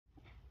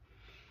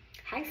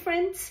Hi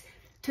friends,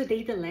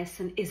 today the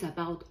lesson is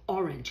about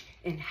orange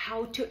and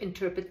how to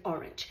interpret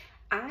orange.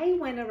 I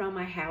went around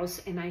my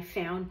house and I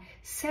found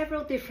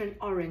several different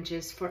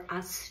oranges for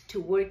us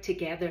to work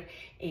together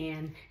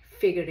and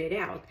figured it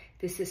out.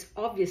 This is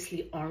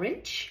obviously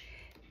orange.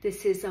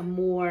 This is a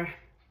more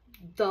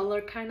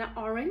duller kind of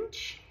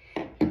orange.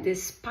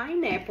 This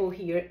pineapple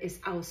here is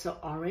also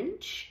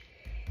orange.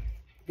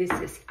 This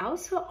is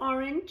also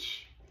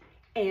orange,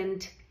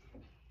 and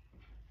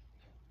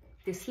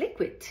this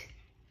liquid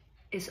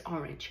is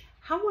orange.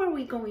 How are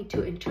we going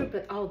to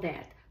interpret all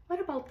that? What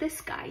about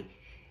this guy?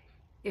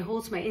 It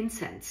holds my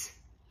incense.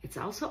 It's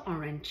also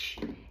orange.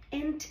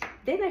 And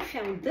then I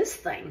found this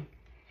thing.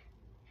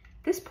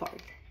 This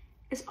part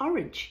is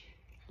orange.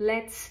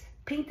 Let's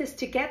paint this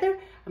together.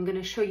 I'm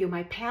gonna show you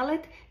my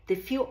palette, the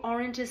few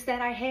oranges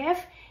that I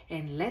have,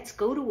 and let's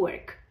go to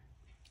work.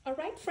 All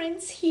right,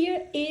 friends,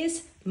 here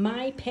is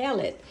my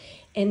palette.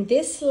 And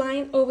this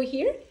line over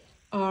here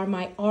are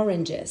my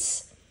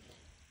oranges.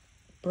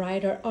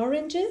 Brighter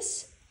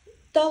oranges,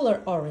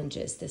 duller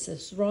oranges. This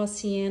is raw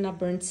sienna,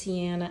 burnt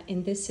sienna,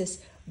 and this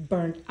is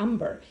burnt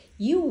umber.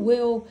 You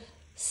will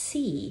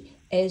see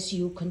as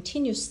you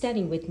continue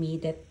studying with me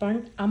that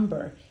burnt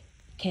umber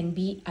can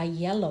be a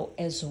yellow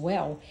as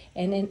well,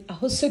 and then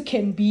also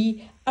can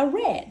be a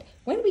red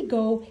when we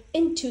go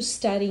into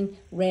studying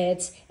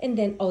reds and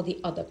then all the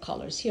other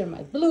colors. Here are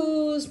my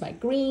blues, my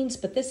greens,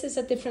 but this is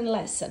a different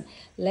lesson.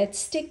 Let's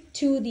stick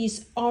to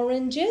these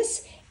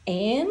oranges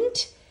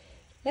and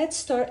let's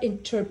start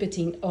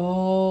interpreting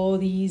all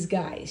these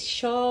guys,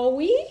 shall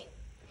we?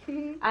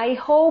 I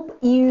hope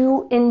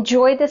you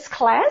enjoy this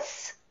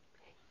class.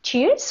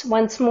 Cheers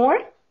once more.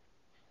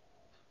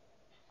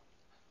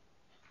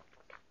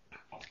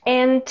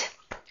 And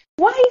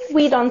why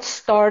we don't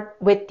start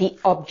with the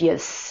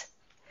obvious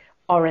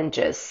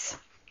oranges?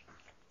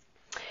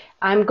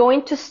 I'm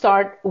going to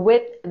start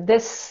with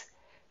this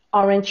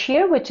orange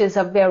here, which is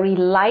a very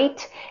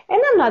light.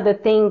 And another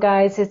thing,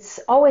 guys, it's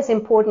always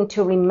important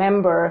to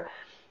remember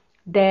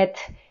that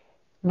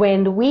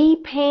when we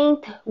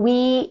paint,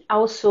 we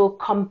also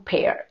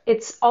compare.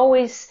 It's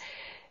always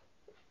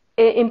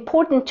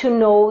important to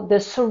know the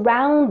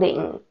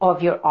surrounding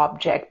of your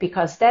object,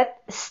 because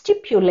that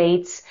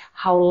stipulates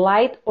how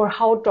light or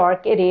how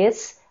dark it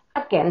is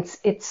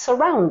against its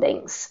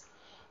surroundings.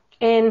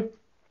 And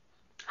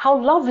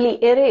how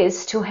lovely it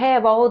is to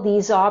have all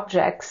these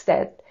objects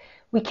that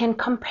we can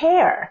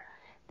compare.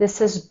 This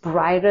is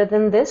brighter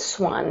than this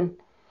one,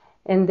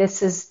 and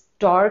this is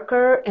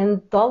darker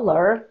and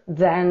duller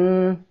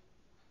than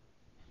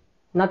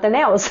nothing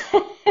else.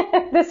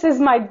 This is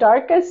my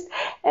darkest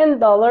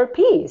and duller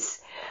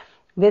piece.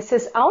 This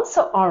is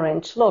also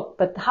orange, look,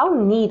 but how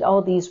neat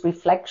all these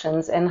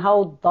reflections and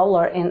how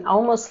duller and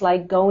almost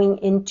like going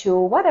into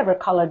whatever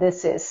color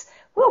this is.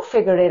 We'll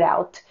figure it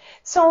out.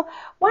 So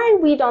why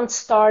we don't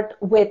start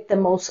with the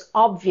most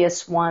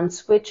obvious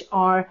ones, which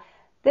are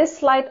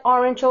this light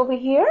orange over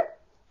here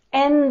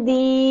and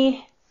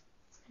the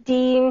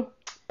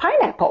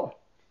pineapple.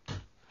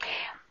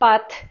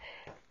 But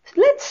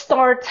let's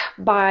start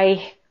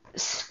by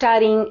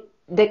studying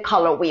the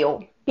color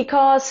wheel,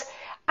 because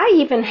I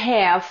even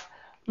have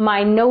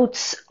my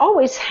notes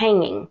always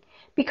hanging,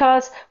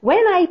 because when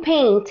I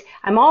paint,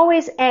 I'm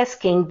always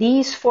asking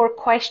these 4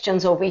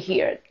 questions over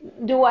here.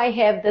 Do I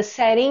have the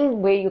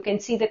setting where you can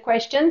see the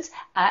questions?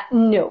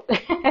 No.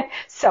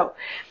 So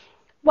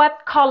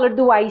what color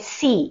do I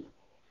see?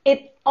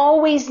 It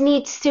always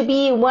needs to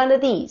be one of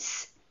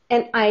these.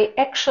 And I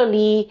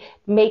actually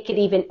make it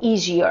even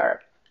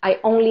easier. I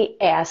only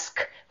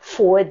ask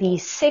for the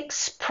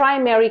 6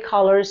 primary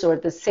colors, or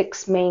the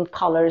 6 main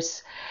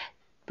colors,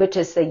 which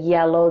is the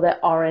yellow, the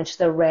orange,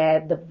 the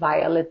red, the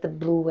violet, the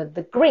blue, and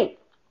the green.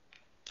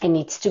 It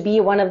needs to be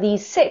one of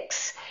these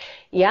 6.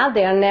 Yeah,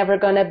 they're never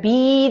going to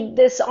be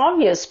this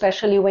obvious,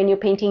 especially when you're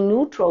painting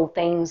neutral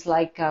things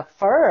like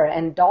fur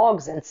and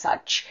dogs and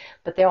such.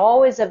 But they're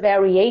always a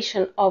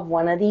variation of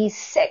one of these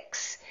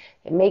 6.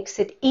 It makes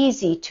it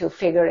easy to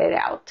figure it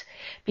out,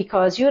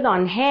 because you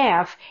don't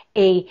have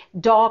a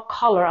dog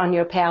color on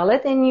your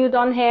palette and you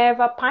don't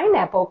have a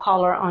pineapple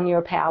color on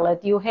your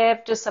palette. You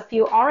have just a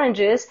few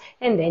oranges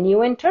and then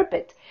you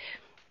interpret.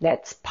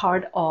 That's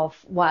part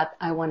of what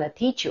I want to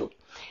teach you.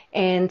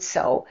 And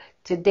so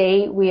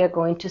today we are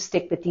going to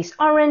stick with these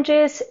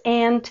oranges,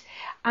 and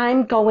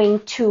I'm going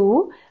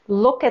to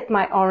look at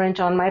my orange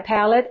on my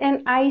palette,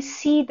 and I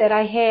see that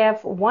I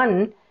have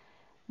one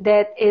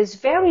that is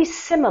very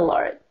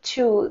similar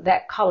to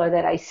that color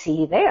that I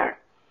see there.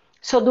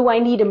 So do I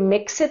need to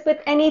mix it with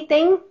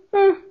anything?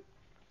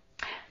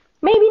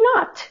 Maybe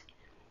not.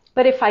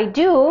 But if I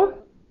do,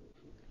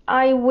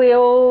 I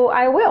will.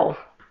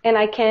 And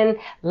I can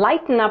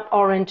lighten up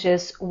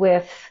oranges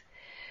with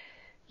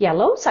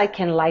yellows. I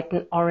can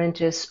lighten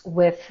oranges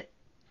with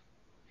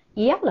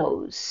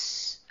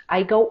yellows.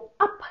 I go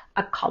up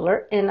a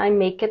color and I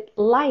make it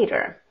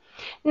lighter.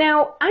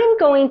 Now I'm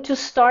going to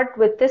start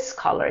with this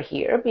color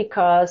here,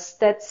 because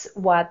that's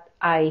what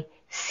I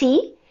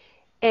see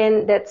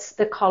and that's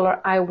the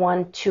color I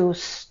want to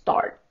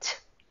start.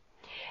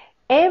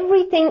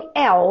 Every everything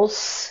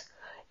else,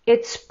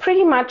 it's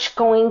pretty much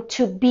going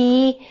to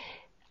be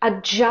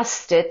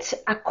adjusted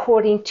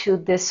according to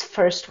this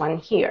first one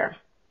here.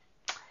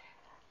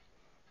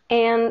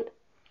 And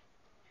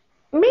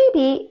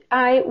maybe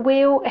I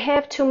will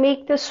have to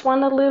make this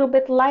one a little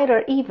bit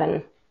lighter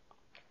even.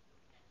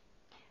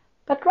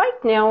 But right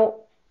now,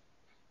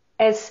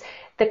 as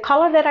the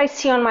color that I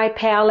see on my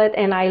palette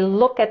and I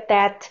look at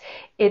that,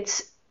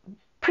 it's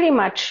pretty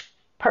much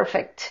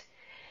perfect.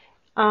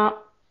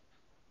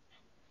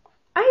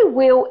 I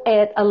will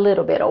add a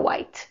little bit of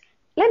white.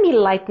 Let me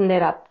lighten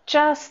it up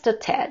just a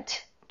tad,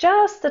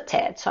 just a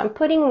tad. So I'm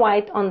putting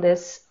white on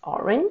this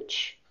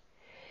orange,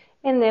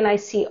 and then I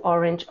see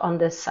orange on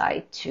this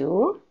side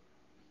too.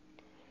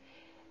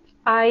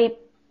 I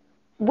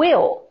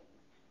will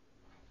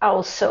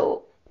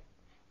also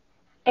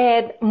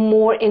add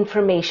more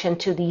information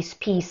to these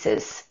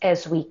pieces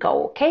as we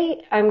go,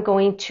 okay? I'm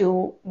going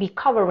to be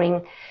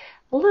covering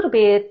a little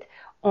bit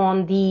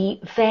on the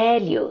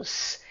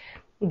values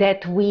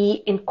that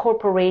we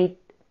incorporate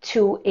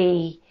to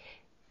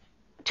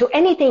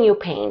anything you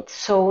paint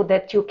so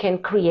that you can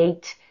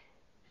create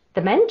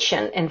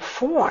dimension and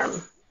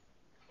form.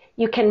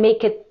 You can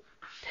make it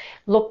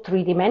look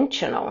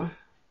three-dimensional.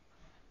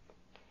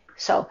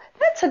 So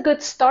that's a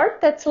good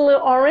start. That's a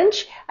little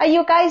orange. Are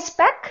you guys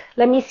back?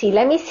 Let me see.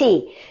 Let me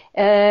see.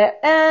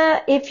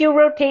 If you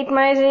rotate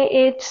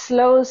it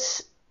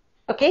slows.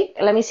 Okay,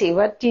 let me see.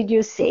 What did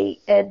you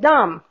say?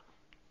 Dom,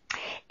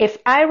 if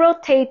I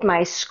rotate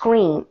my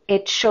screen,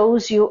 it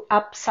shows you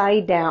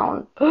upside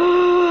down.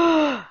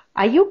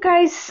 Are you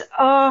guys,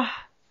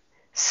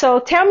 so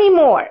tell me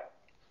more.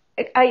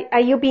 Are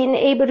you being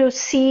able to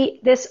see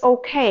this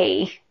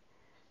okay?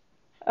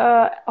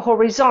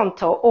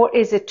 Horizontal, or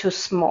is it too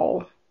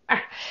small?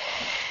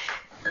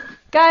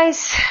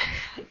 Guys,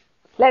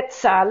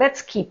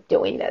 let's keep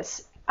doing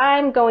this.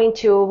 I'm going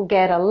to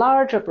get a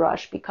larger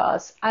brush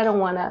because I don't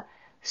want to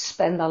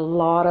spend a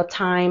lot of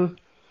time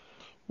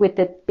with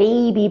the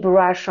baby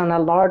brush on a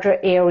larger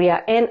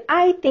area, and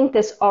I think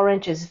this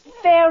orange is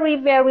very,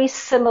 very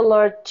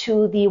similar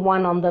to the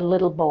one on the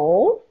little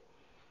bowl,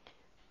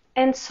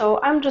 and so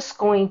I'm just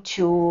going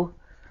to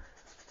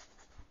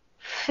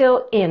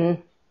fill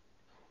in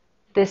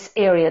this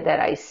area that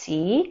I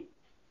see,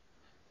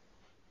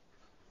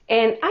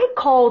 and I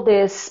call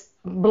this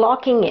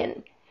blocking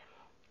in.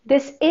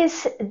 This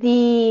is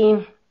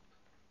the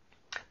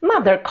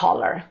mother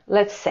color,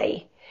 let's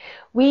say.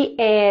 We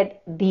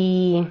add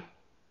the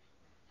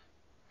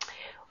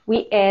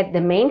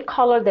main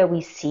color that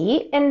we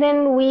see, and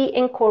then we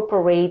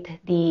incorporate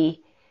the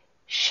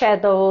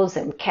shadows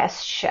and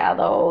cast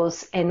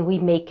shadows, and we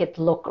make it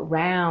look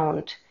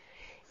round,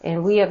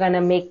 and we are going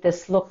to make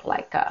this look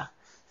like a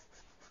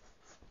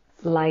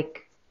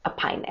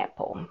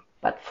pineapple.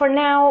 But for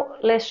now,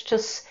 let's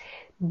just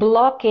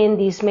block in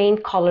these main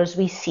colors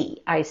we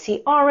see. I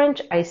see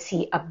orange, I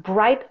see a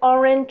bright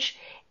orange,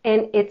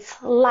 and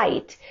it's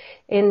light.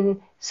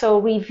 And so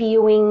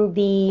reviewing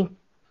the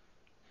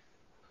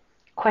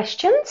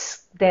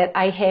questions that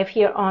I have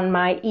here on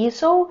my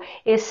easel,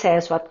 it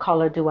says, what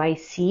color do I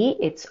see?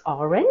 It's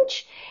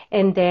orange.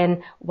 And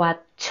then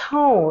what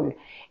tone?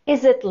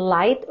 Is it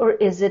light or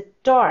is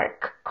it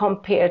dark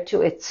compared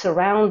to its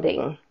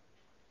surrounding?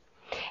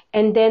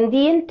 And then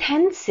the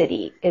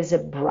intensity, is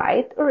it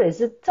bright or is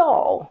it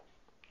dull?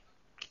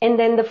 And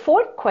then the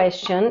fourth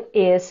question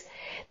is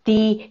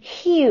the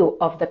hue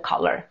of the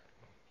color.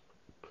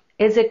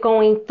 Is it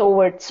going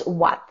towards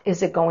what?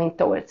 Is it going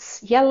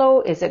towards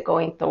yellow? Is it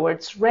going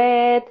towards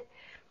red?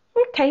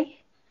 Okay,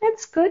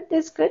 that's good,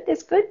 that's good,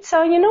 that's good.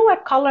 So you know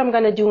what color I'm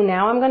going to do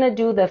now? I'm going to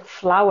do the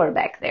flower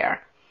back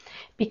there,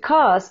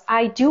 because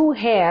I do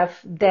have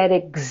that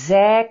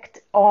exact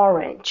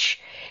orange,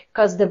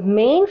 because the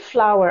main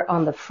flower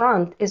on the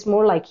front is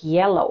more like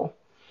yellow.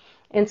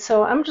 And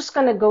so I'm just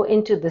going to go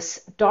into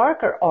this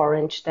darker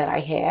orange that I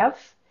have.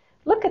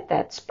 Look at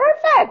that, it's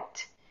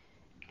perfect.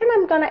 And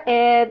I'm going to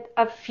add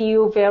a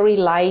few very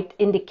light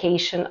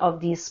indication of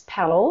these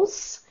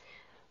petals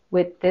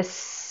with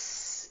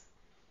this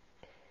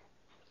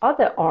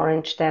other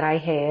orange that I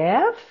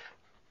have.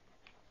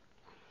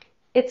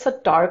 It's a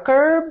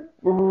darker,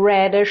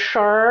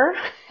 reddisher,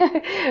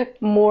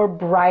 more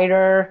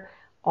brighter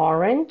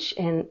orange,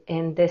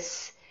 and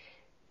this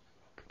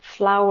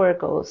flower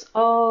goes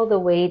all the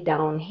way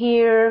down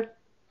here.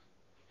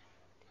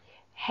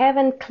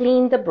 Haven't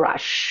cleaned the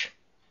brush.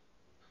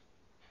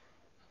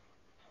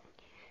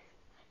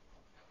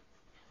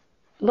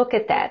 Look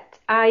at that.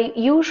 I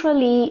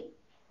usually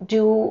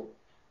do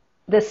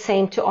the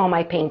same to all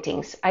my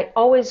paintings. I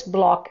always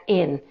block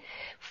in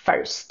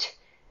first.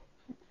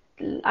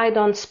 I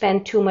don't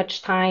spend too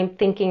much time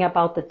thinking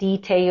about the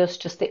details,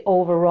 just the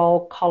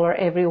overall color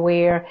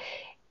everywhere.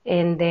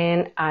 And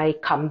then I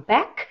come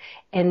back,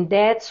 and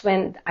that's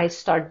when I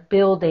start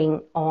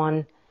building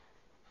on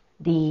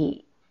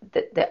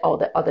all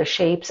the other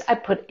shapes. I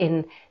put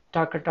in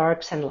darker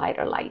darks and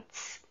lighter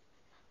lights.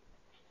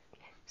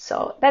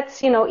 So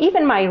that's,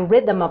 even my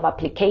rhythm of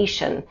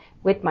application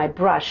with my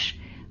brush,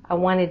 I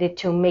wanted it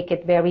to make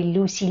it very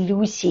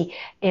loosey-loosey.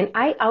 And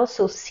I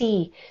also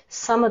see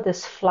some of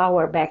this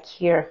flower back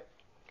here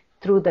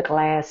through the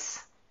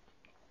glass.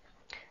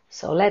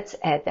 So let's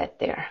add that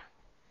there.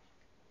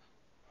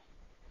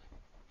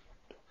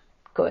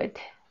 Good.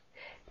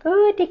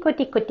 Goody,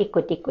 goody, goody,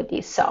 goody,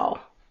 goody. So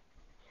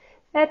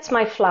that's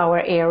my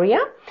flower area.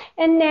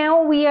 And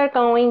now we are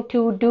going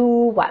to do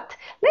what?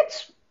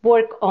 Let's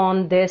work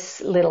on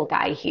this little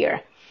guy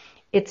here.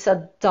 It's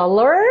a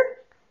duller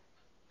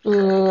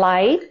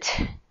light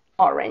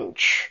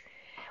orange.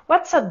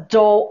 What's a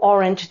dull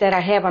orange that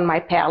I have on my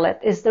palette?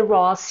 Is the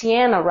raw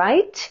sienna,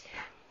 right?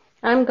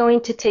 I'm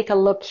going to take a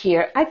look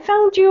here. I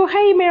found you.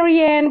 Hey,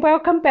 Marianne,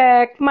 welcome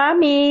back.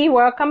 Mommy,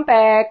 welcome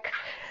back.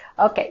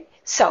 Okay,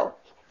 so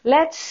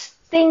let's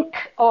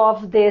think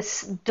of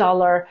this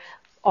duller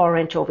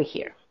orange over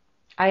here.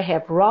 I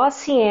have raw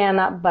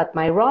sienna, but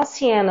my raw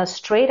sienna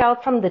straight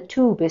out from the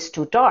tube is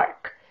too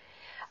dark.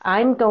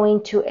 I'm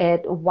going to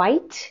add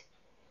white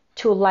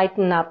to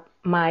lighten up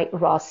my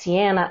raw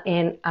sienna,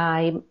 and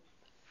I'm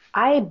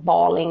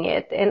eyeballing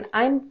it, and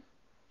I'm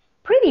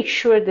pretty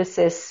sure this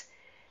is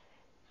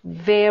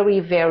very,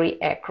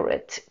 very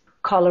accurate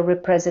color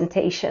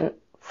representation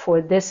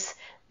for this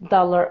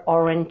duller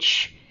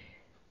orange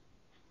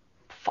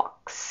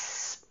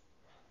fox.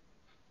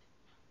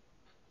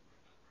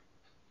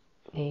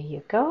 There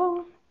you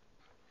go.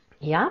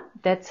 Yeah,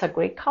 that's a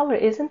great color,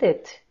 isn't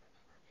it?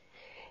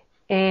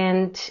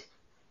 And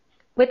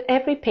with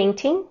every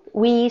painting,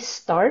 we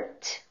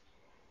start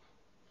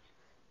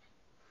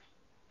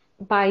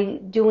by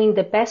doing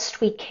the best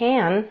we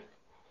can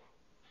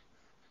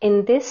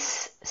in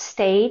this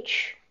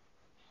stage,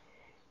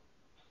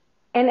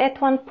 and at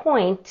one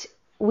point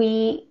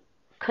we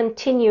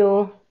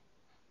continue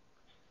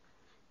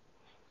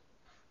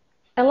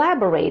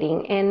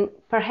elaborating and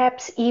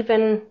perhaps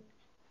even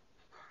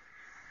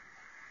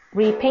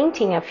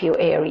repainting a few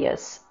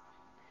areas.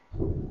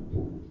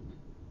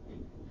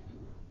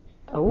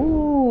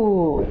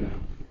 Oh,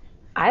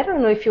 I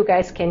don't know if you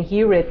guys can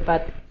hear it,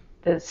 but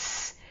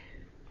this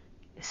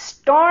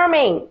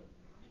storming.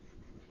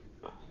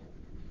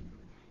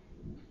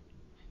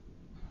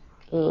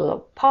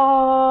 Little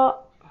paw.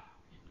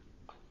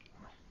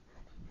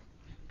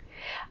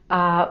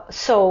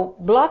 So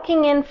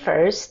blocking in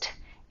first,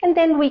 and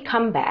then we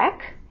come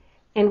back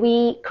and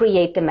we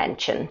create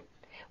dimension.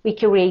 We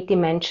create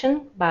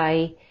dimension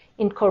by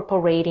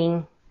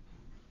incorporating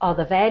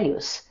other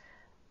values.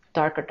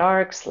 Darker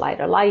darks,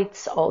 lighter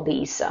lights, all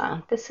these.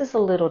 This is a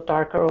little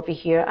darker over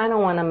here. I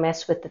don't want to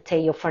mess with the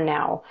tail for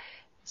now.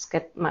 Let's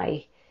get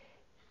my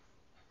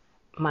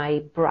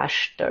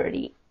brush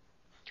dirty.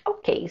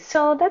 Okay,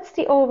 so that's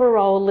the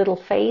overall little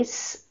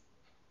face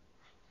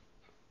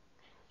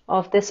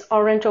of this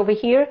orange over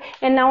here.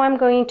 And now I'm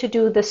going to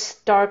do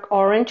this dark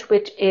orange,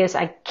 which is,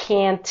 I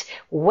can't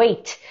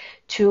wait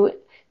to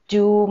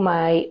do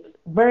my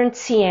burnt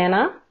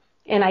sienna.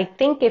 And I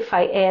think if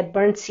I add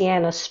burnt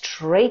sienna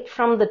straight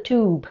from the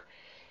tube,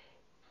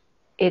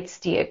 it's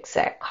the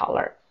exact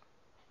color.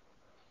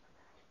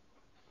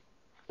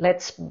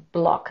 Let's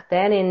block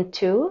that in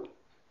too.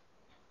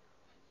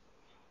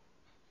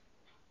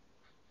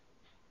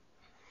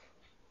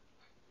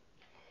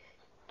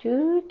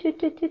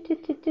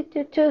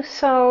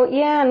 So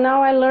yeah,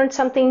 now I learned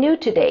something new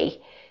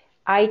today.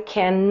 I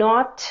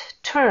cannot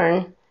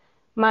turn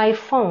my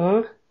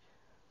phone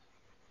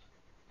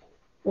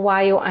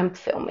while I'm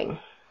filming.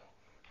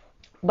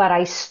 But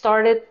I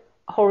started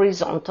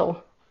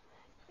horizontal,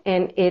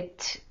 and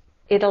it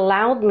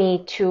allowed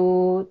me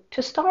to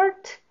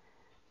start.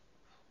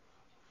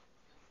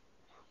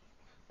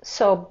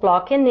 So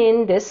blocking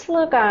in this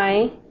little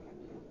guy,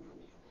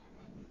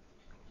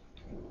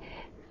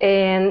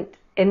 and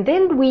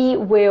then we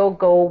will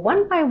go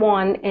one by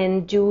one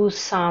and do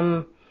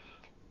some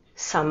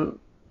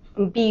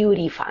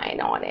beautifying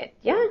on it.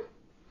 Yeah.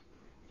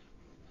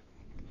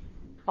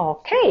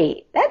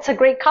 Okay, that's a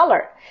great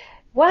color.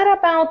 What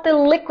about the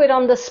liquid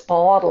on this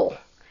bottle?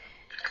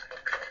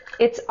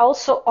 It's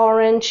also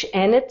orange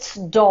and it's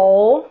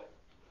dull,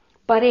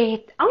 but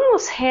it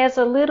almost has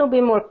a little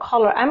bit more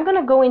color. I'm going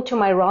to go into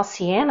my raw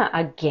sienna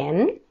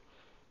again.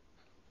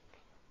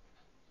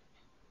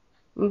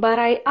 But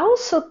I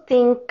also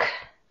think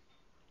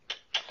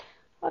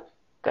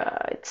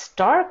it's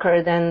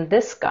darker than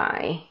this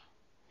guy.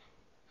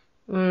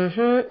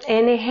 And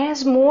it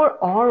has more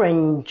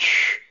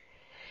orange.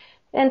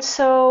 And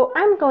so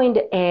I'm going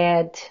to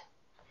add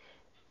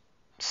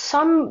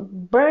some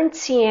burnt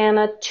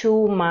sienna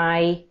to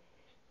my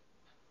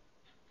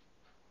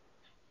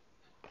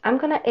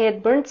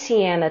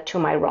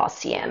raw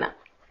sienna.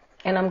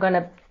 And I'm going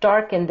to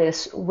darken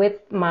this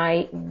with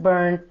my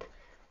burnt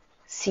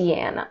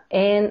sienna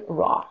and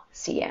raw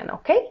sienna.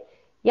 Okay?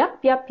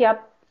 Yep.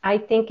 I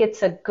think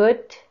it's a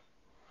good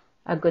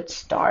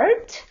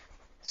start.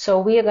 So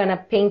we are going to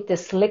paint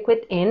this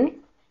liquid in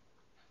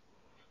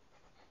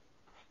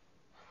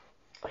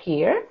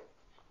here.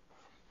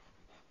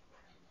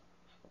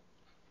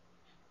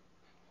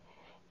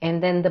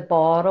 And then the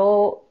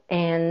bottle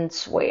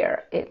ends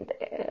where?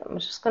 I'm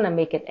just going to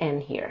make it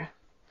end here.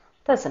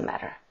 Doesn't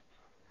matter.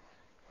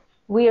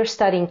 We are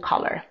studying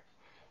color.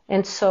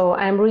 And so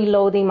I'm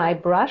reloading my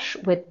brush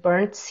with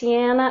burnt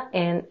sienna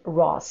and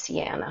raw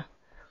sienna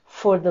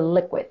for the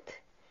liquid.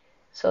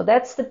 So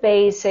that's the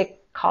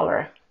basic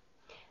color.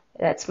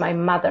 That's my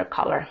mother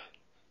color.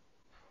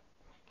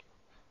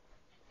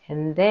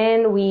 And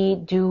then we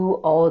do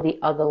all the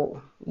other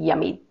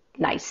yummy,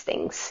 nice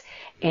things.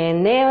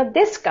 And now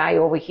this guy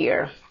over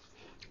here.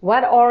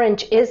 What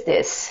orange is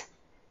this?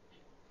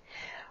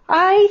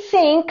 I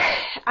think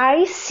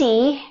I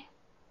see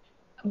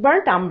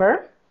burnt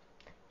umber.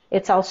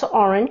 It's also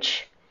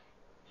orange.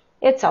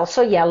 It's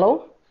also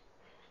yellow.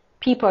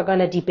 People are going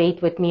to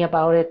debate with me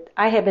about it.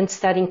 I have been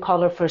studying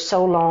color for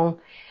so long.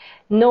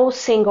 No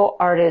single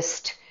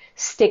artist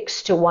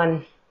sticks to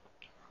one.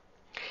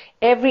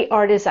 Every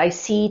artist I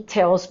see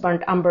tells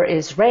burnt umber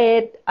is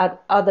red.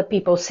 Other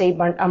people say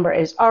burnt umber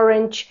is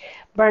orange.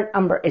 Burnt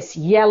umber is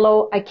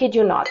yellow. I kid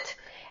you not.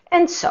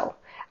 And so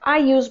I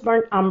use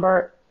burnt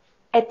umber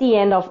at the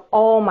end of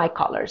all my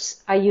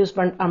colors. I use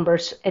burnt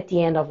umbers at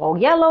the end of all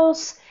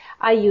yellows.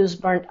 I use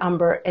burnt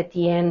umber at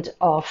the end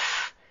of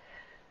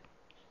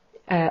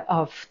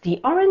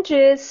the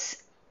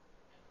oranges.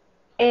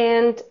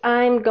 And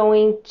I'm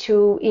going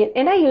to,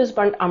 and I use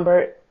burnt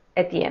umber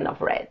at the end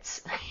of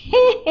reds.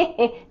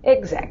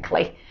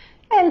 Exactly.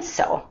 And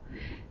so,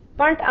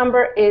 burnt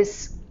umber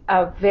is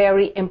a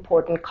very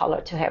important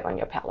color to have on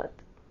your palette.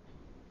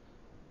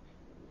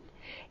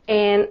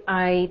 And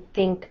I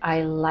think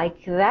I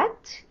like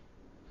that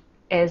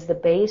as the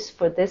base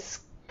for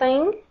this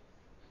thing.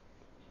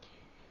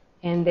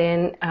 And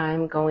then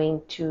I'm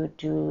going to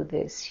do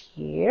this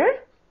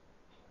here.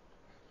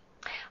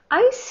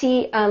 I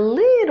see a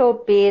little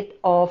bit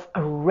of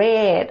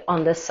red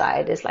on the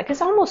side. It's like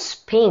it's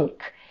almost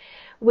pink,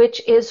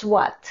 which is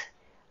what?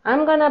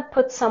 I'm gonna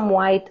put some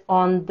white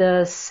on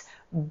this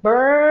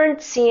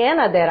burnt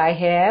sienna that I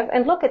have,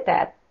 and look at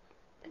that.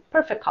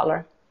 Perfect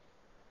color.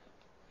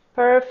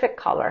 Perfect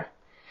color.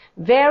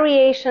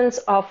 Variations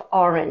of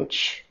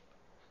orange.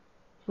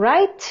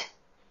 Right?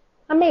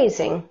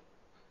 Amazing.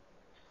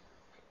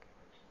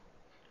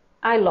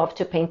 I love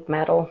to paint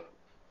metal.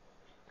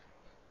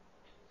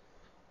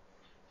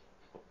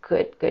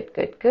 Good, good,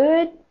 good,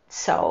 good.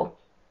 So,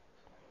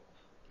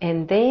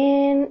 and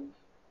then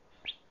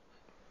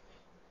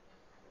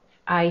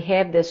I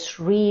have this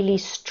really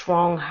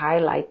strong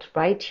highlight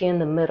right here in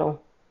the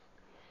middle.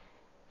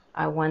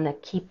 I want to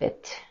keep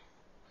it.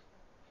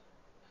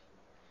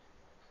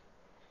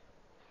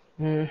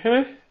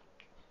 Let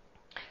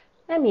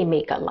me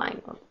make a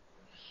line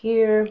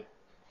here.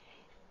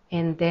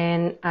 And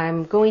then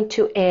I'm going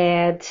to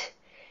add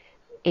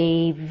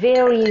a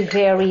very,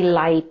 very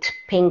light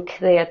pink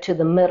there to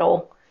the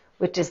middle,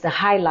 which is the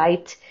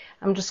highlight.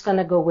 I'm just going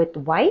to go with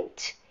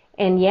white.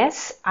 And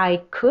yes,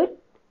 I could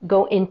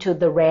go into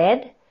the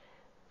red,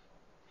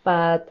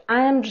 but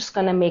I'm just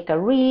going to make a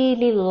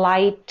really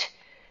light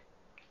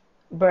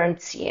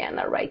burnt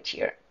sienna right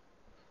here.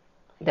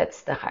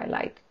 That's the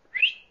highlight.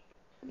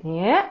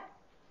 Yeah.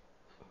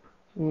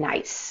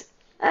 Nice.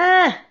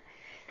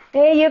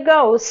 There you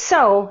go.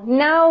 So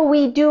now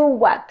we do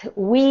what?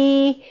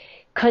 We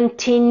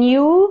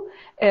continue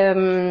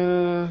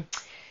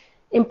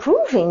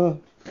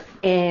improving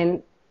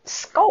and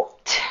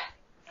sculpt.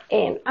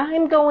 And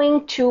I'm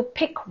going to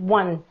pick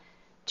one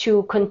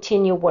to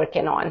continue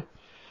working on.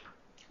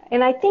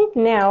 And I think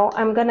now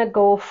I'm going to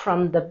go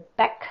from the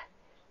back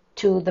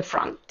to the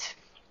front.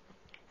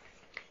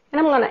 And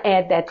I'm going to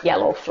add that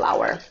yellow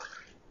flower.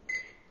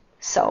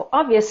 So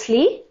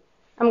obviously,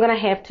 I'm going to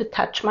have to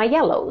touch my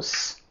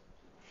yellows.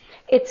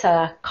 It's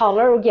a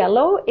color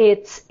yellow.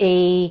 It's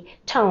a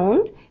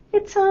tone.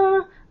 It's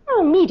a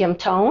medium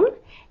tone.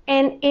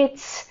 And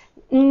it's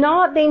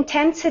not, the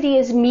intensity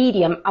is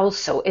medium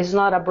also. It's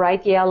not a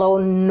bright yellow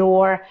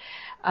nor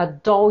a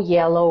dull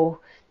yellow.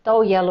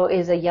 Dull yellow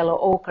is a yellow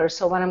ochre.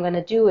 So what I'm going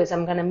to do is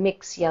I'm going to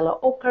mix yellow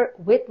ochre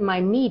with my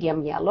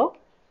medium yellow.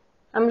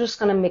 I'm just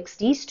going to mix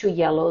these two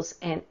yellows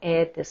and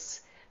add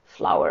this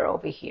flower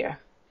over here.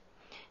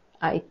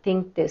 I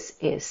think this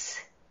is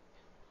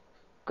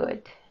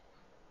good.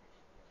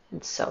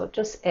 And so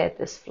just add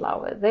this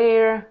flower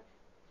there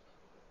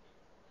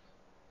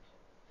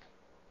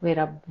with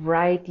a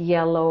bright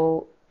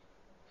yellow.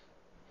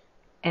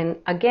 And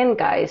again,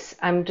 guys,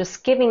 I'm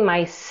just giving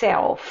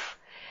myself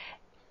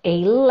a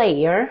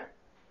layer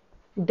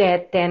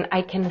that then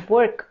I can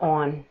work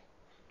on.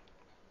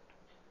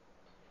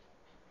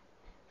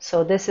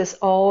 So this is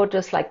all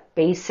just like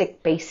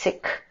basic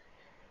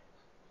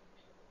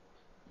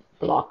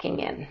blocking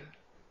in.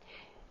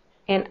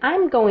 And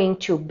I'm going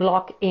to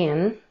block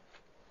in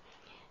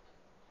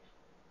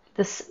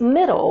this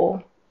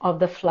middle of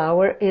the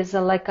flower is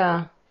like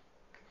a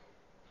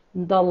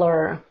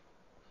duller,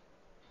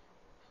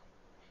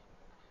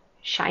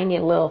 shiny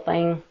little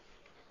thing.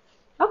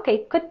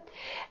 Okay, good.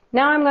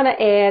 Now I'm going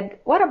to add,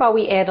 what about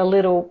we add a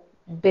little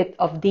bit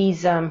of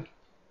these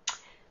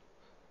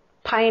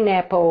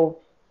pineapple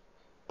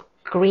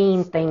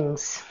green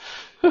things.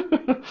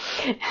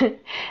 the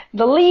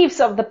leaves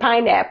of the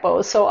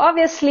pineapple. So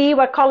obviously,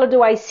 what color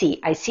do I see?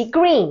 I see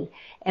green,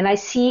 and I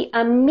see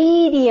a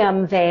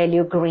medium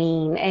value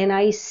green, and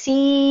I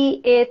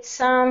see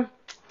it's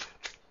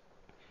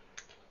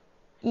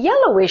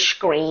yellowish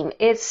green.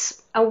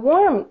 It's a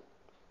warm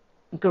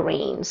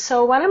green.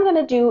 So what I'm going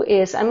to do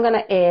is I'm going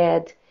to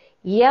add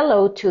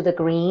yellow to the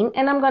green,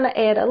 and I'm going to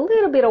add a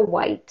little bit of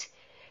white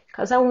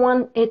because I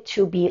want it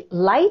to be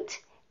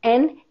light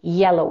and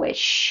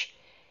yellowish.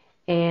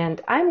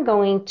 And I'm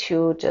going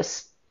to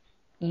just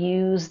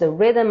use the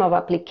rhythm of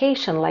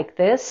application like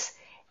this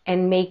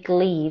and make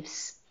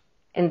leaves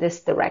in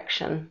this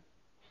direction.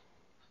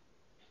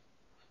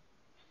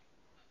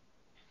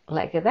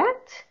 Like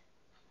that.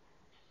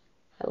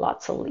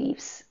 Lots of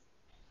leaves.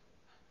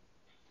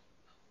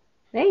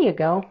 There you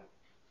go.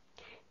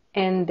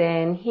 And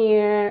then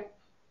here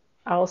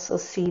I also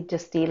see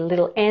just the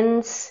little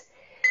ends.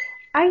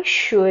 I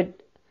should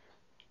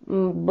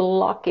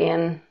block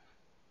in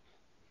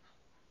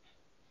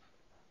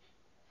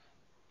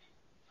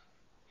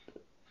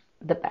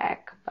the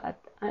back, but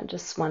I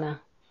just want to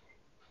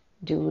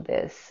do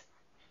this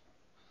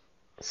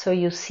so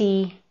you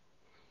see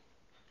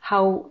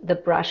how the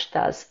brush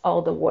does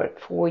all the work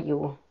for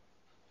you.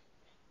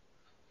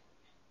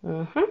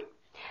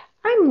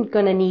 I'm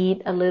gonna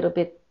need a little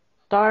bit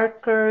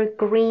darker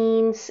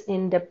greens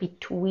in the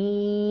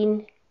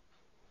between.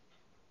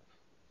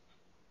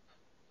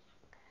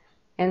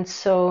 And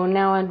so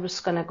now I'm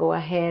just gonna go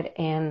ahead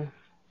and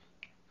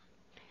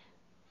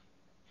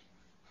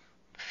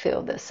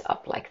fill this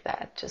up like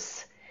that.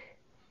 Just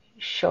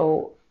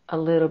show a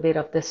little bit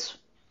of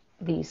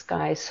these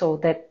guys so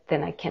that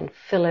then I can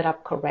fill it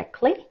up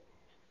correctly.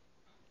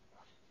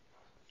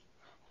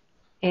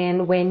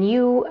 And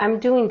I'm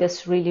doing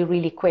this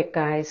really quick,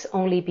 guys,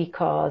 only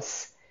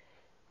because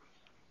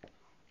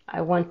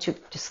I want to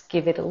just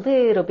give it a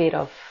little bit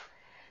of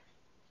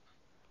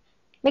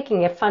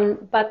making it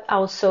fun, but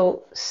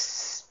also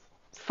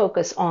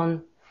focus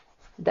on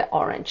the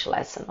orange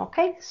lesson,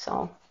 okay?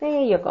 So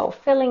there you go,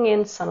 filling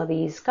in some of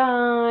these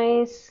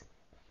guys,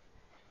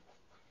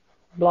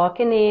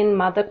 blocking in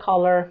mother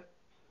color,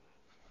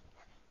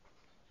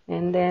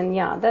 and then,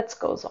 yeah, that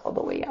goes all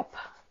the way up.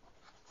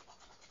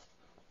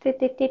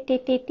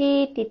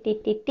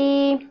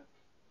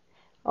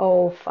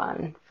 Oh,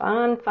 fun.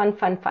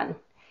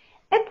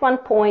 At one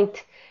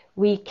point,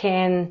 we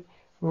can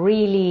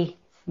really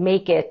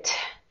make it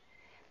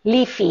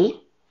leafy.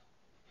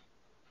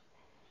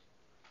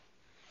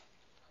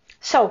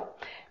 So,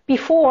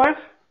 before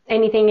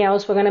anything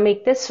else, we're going to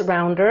make this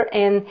rounder,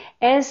 and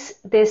as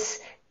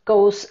this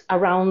goes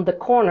around the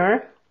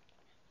corner,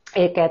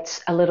 it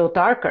gets a little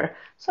darker.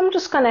 So I'm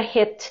just going to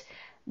hit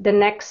the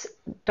next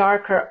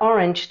darker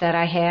orange that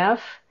I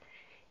have,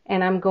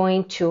 and I'm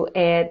going to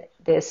add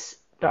this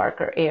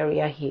darker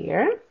area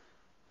here.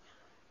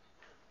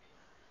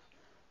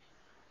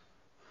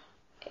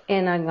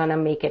 And I'm going to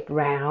make it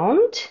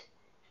round.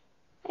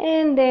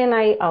 And then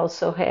I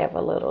also have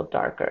a little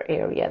darker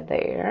area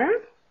there.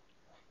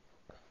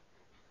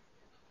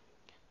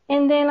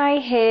 And then I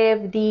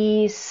have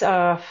these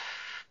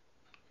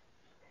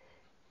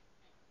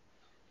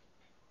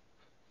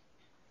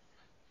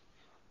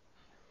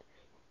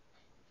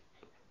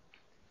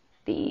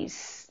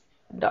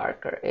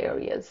darker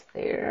areas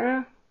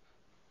there.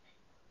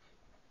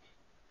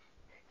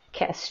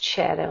 Cast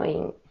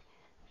shadowing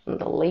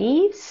the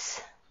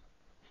leaves.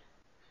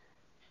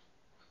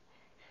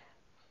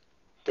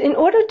 In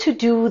order to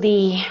do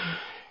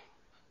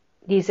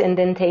these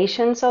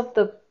indentations of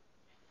the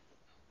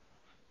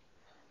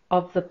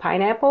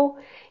pineapple,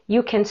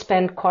 you can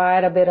spend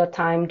quite a bit of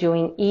time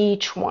doing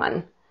each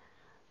one,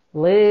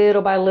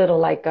 little by little,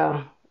 like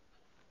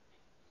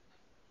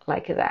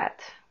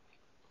that.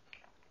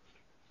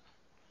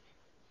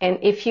 And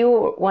if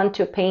you want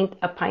to paint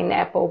a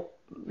pineapple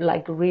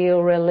like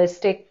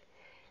realistic,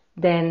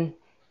 then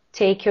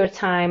take your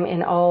time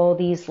in all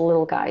these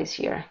little guys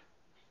here.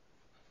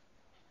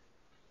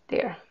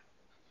 There.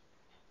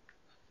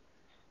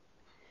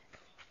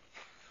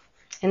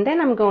 And then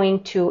I'm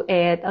going to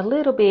add a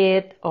little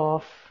bit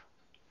of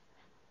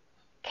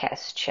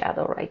cast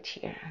shadow right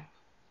here.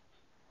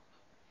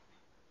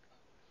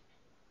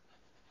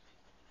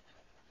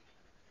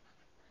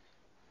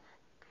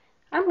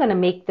 I'm going to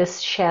make this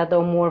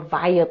shadow more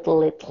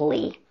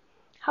violetly.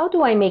 How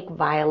do I make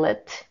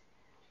violet?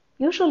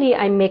 Usually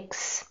I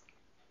mix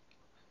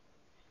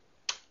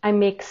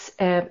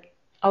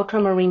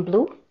ultramarine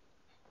blue,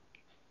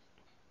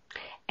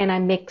 and I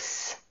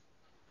mix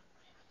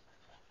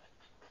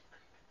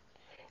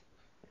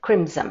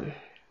crimson.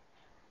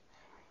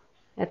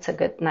 That's a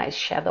good, nice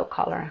shadow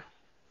color.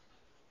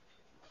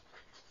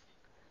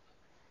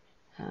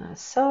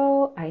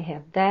 So I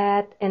have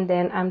that, and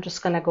then I'm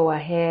just gonna go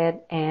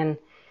ahead and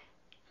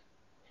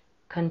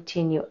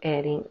continue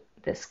adding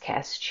this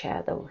cast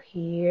shadow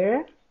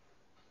here.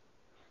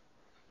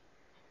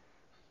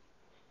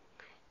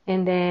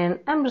 And then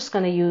I'm just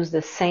gonna use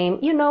the same,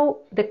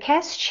 the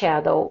cast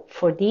shadow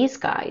for these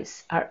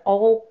guys are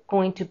all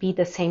going to be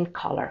the same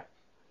color.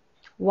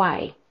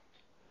 Why?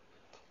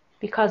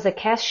 because the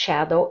cast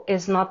shadow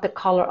is not the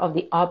color of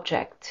the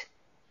object.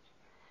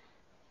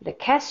 The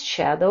cast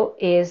shadow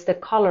is the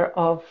color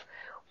of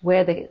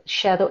where the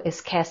shadow is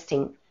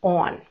casting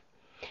on.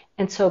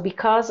 And so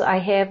because I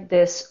have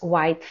this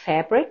white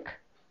fabric,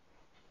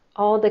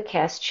 all the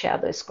cast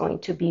shadow is going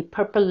to be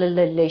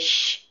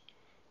purplish.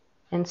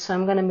 And so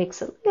I'm going to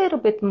mix a little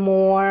bit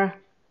more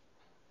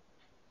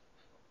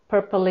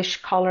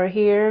purplish color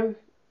here.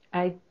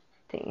 I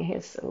think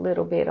here's a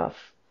little bit of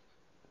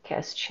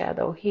cast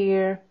shadow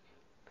here.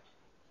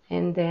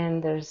 And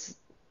then there's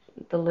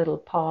the little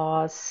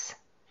paws.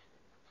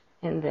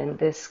 And then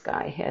this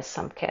guy has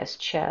some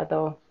cast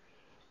shadow.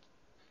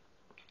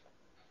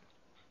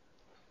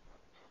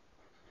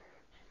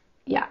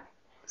 Yeah,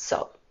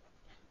 so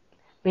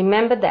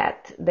remember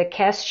that the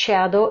cast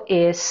shadow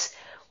is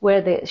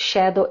where the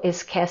shadow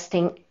is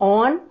casting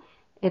on.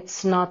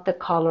 It's not the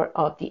color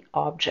of the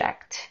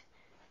object.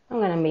 I'm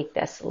going to make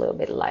this a little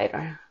bit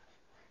lighter.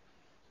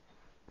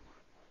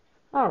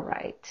 All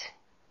right.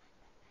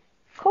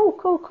 Cool,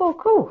 cool, cool,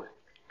 cool.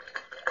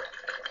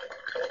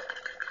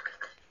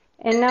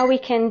 And now we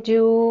can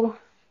do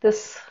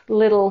this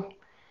little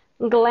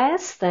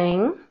glass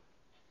thing.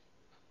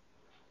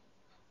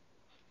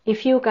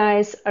 If you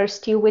guys are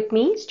still with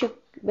me, still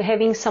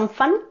having some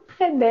fun,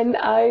 and then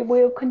I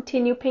will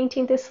continue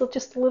painting this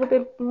just a little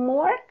bit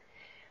more.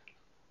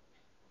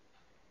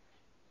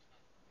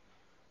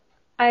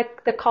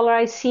 The color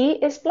I see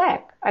is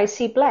black. I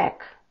see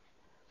black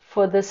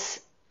for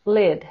this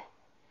lid.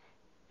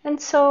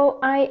 And so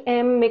I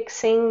am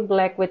mixing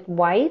black with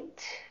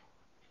white.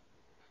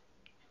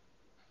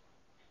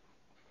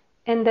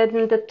 And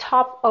then the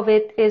top of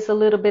it is a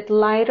little bit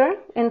lighter.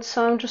 And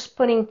so I'm just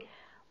putting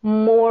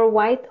more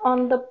white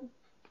on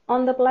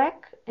the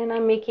black, and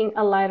I'm making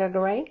a lighter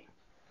gray.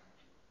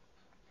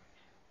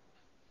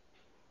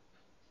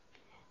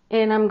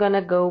 And I'm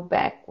gonna go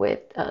back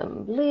with a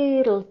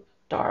little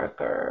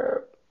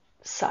darker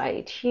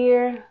side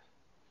here.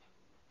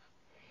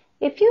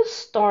 If you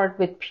start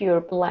with pure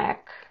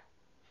black,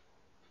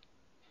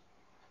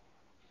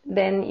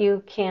 then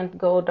you can't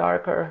go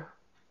darker.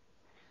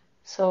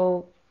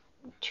 So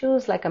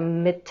choose like a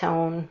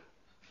mid-tone.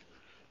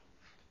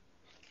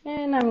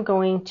 And I'm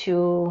going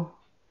to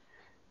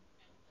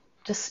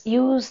just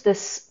use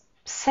this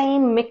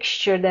same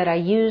mixture that I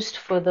used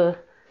for the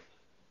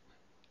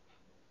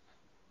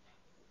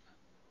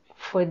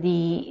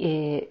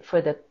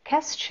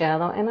cast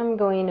shadow, and I'm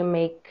going to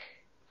make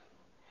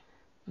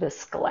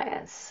this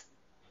glass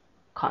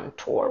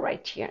contour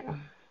right here.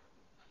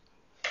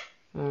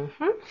 And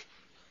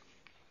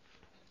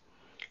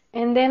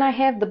then I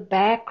have the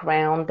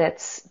background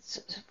that's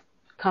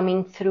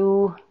coming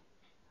through.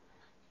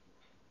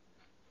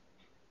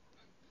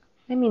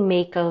 Let me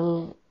make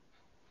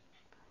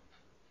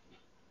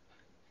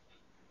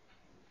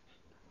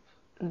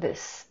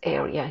this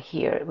area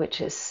here,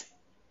 which is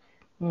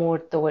more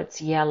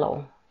towards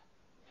yellow.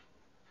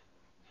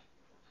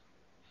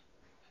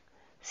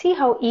 See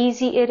how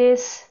easy it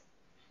is?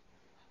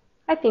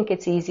 I think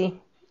it's easy.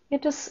 You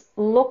just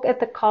look at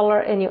the color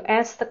and you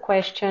ask the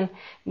question,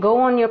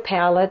 go on your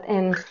palette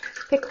and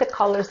pick the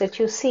colors that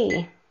you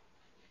see.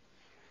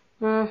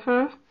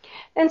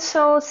 And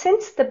so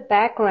since the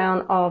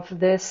background of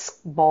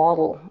this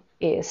bottle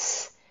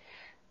is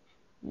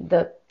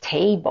the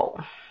table,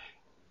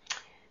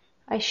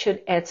 I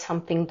should add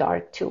something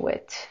dark to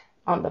it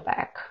on the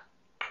back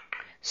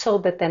so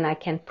that then I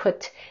can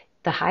put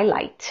the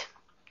highlight.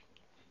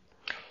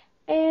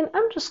 And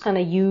I'm just going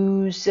to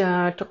use,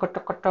 I'm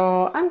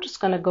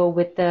just going to go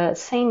with the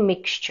same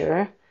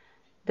mixture.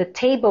 The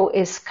table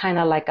is kind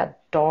of like a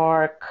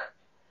dark,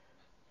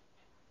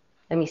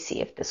 let me see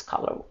if this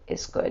color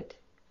is good.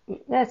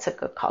 That's a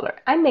good color.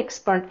 I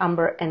mixed burnt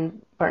umber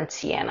and burnt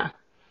sienna.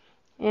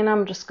 And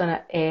I'm just going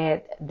to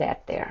add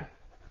that there.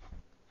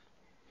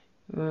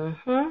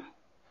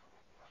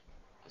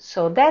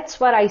 So that's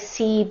what I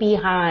see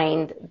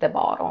behind the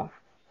bottle.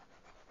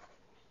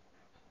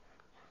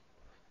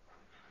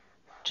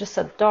 Just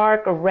a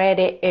dark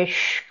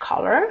reddish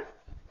color.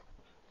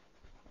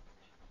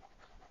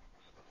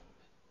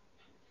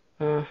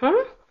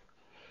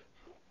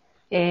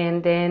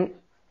 And then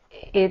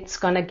it's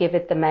going to give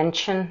it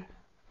dimension.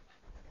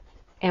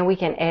 And we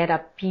can add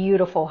a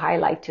beautiful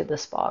highlight to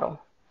this bottle.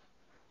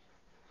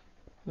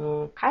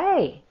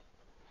 Okay.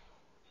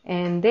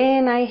 And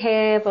then I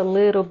have a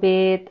little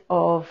bit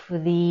of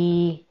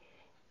this,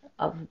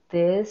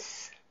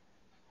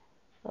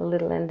 a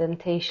little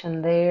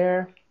indentation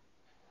there.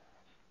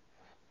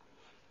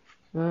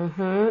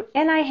 And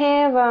I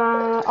have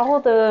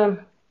all the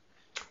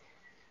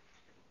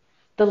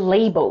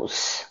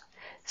labels.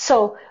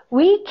 So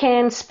we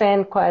can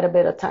spend quite a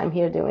bit of time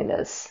here doing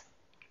this.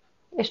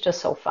 It's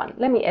just so fun.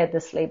 Let me add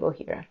this label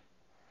here.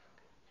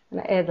 I'm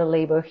going to add the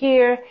label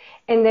here.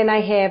 And then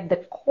I have the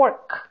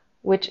cork,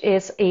 which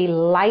is a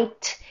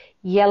light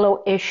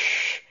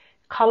yellowish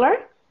color.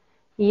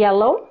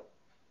 Yellow.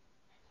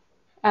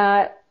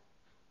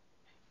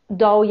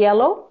 Dull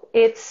yellow.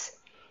 It's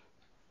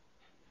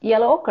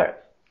yellow ochre.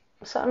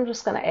 So I'm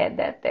just going to add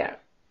that there.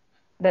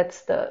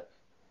 That's the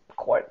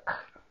cork.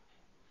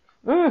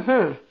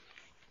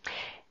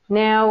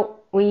 Now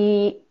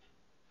we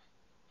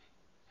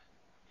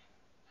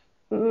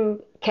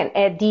can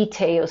add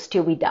details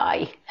till we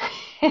die.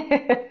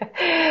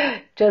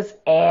 Just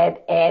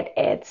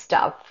add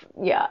stuff.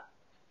 Yeah.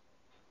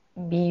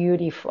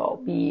 Beautiful,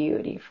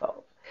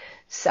 beautiful.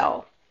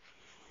 So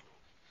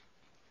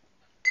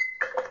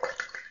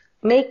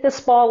make this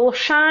bottle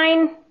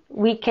shine.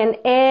 We can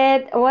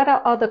add, what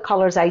are other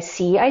colors I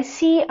see? I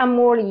see a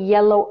more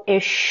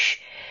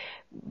yellowish,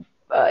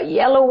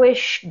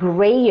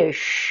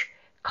 grayish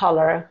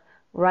color.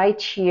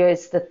 Right here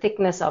is the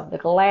thickness of the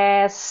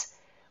glass.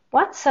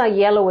 What's a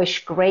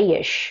yellowish,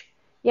 grayish?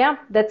 Yeah,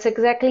 that's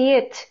exactly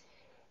it.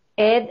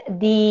 Add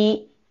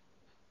the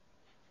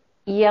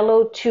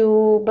yellow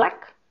to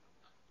black.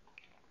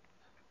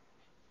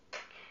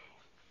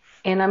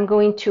 And I'm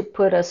going to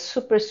put a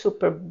super,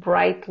 super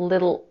bright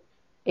little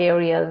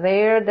area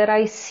there that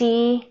I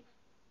see.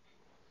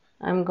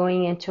 I'm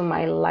going into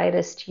my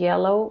lightest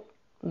yellow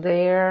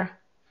there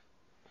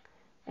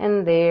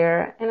and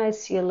there, and I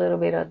see a little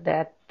bit of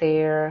that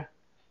there.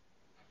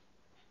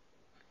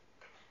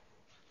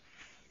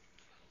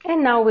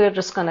 And now we're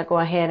just going to go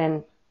ahead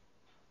and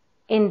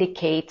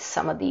indicate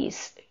some of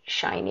these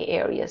shiny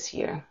areas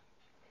here.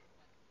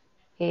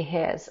 It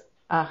has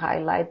a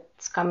highlight.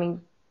 It's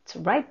coming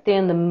right there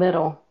in the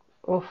middle.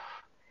 Oof.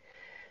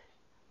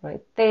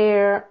 Right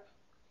there.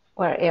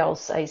 Where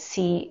else? I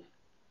see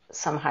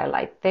some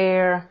highlight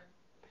there.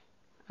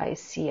 I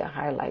see a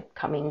highlight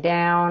coming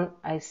down.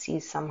 I see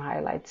some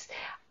highlights.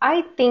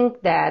 I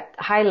think that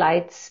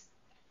highlights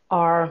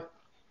are,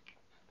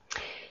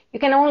 you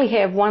can only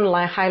have one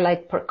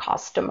highlight per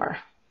customer.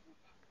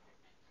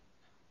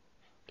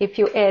 If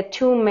you add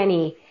too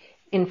many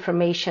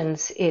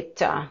informations,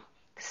 it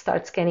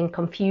starts getting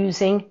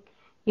confusing.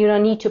 You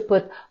don't need to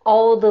put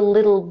all the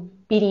little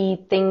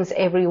bitty things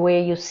everywhere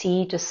you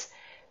see. Just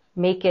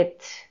make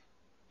it,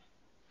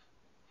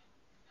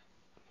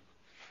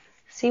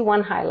 see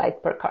one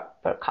highlight per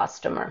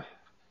customer.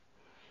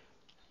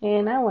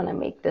 And I want to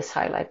make this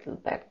highlight a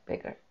little bit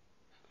bigger.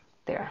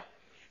 There.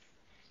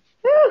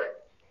 Woo!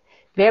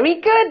 Very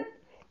good.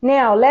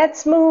 Now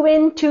let's move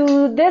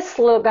into this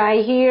little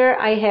guy here.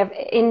 I have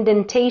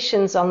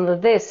indentations on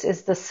this.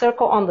 Is the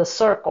circle on the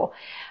circle.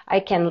 I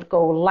can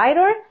go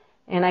lighter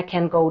and I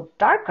can go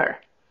darker.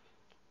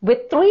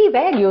 With 3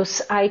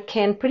 values, I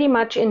can pretty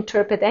much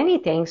interpret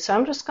anything. So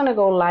I'm just going to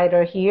go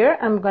lighter here.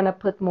 I'm going to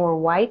put more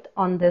white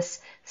on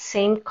this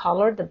same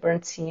color, the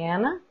burnt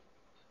sienna,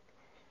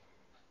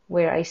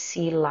 where I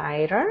see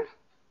lighter.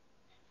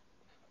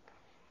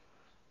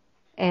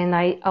 And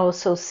I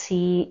also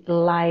see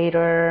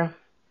lighter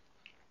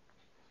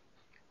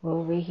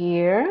over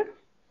here.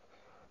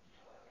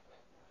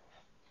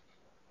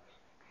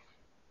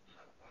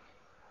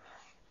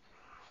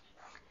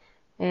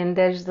 And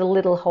there's the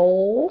little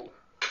hole.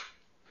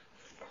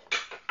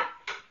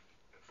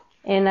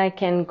 And I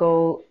can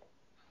go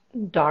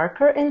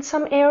darker in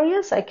some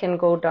areas. I can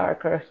go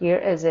darker here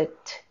as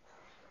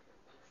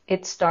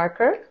it's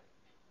darker.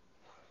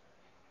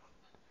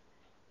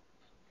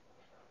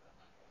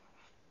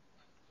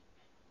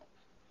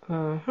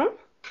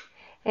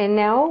 And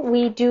now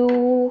we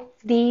do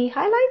the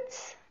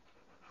highlights.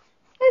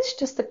 It's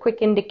just a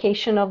quick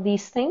indication of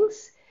these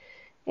things.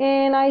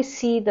 And I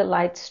see the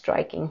light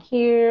striking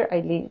here.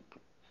 I leave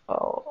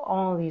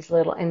all these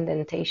little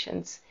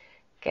indentations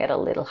get a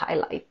little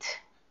highlight,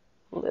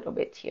 a little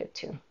bit here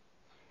too.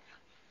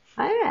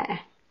 And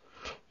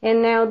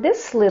now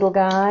this little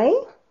guy,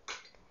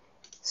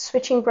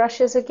 switching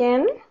brushes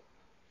again.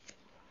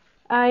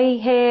 I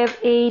have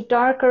a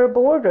darker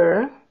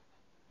border,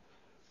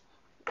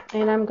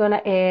 and I'm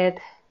gonna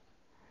add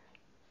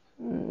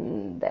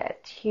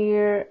that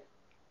here,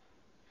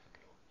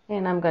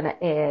 and I'm gonna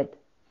add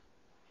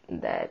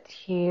that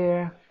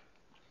here,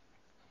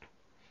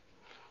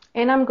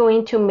 and I'm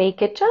going to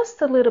make it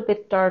just a little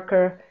bit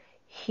darker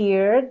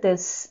here,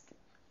 this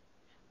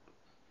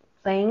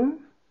thing.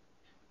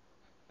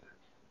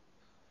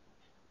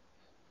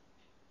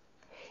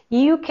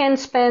 You can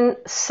spend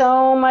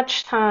so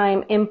much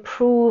time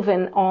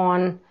improving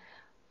on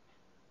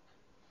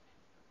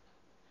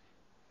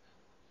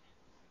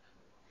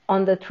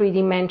the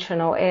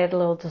three-dimensional. Add a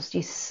little of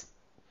these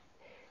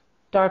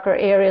darker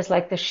areas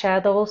like the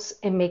shadows.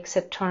 It makes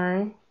it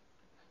turn.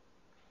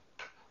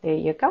 There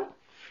you go.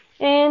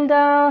 And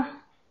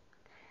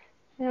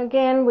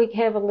again, we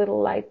have a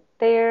little light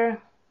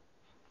there.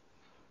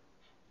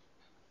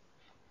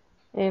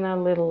 And a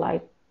little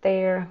light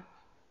there.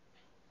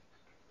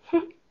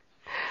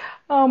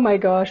 Oh my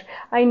gosh,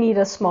 I need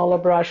a smaller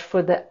brush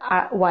for the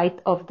white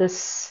of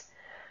this,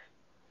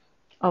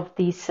 of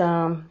the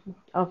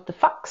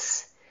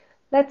fox.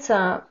 Let's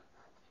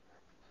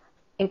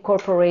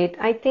incorporate.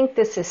 I think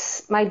this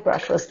is, my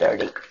brush was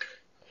dirty.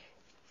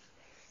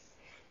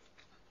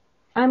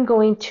 I'm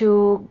going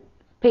to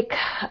pick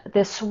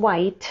this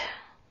white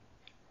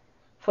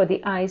for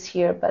the eyes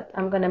here, but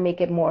I'm going to make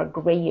it more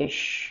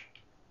grayish.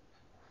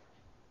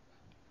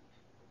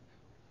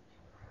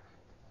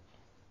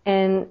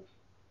 And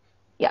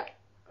yeah,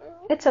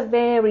 It's a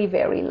very,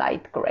 very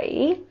light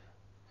gray.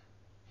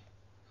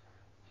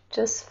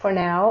 Just for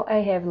now, I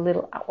have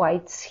little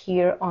whites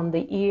here on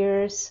the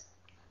ears.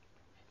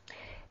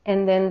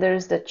 And then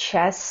there's the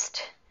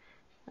chest.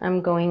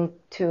 I'm going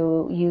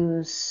to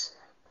use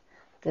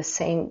the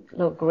same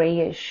little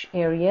grayish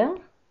area.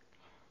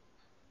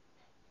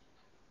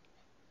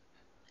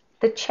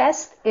 The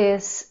chest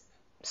is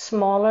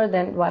smaller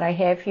than what I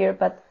have here,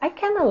 but I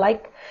kind of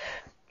like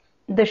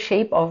the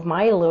shape of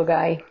my little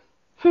guy.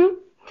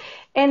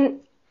 And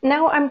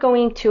now I'm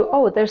going to,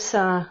 oh, there's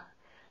a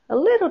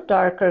little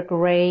darker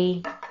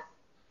gray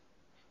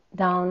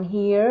down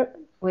here,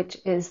 which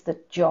is the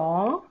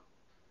jaw.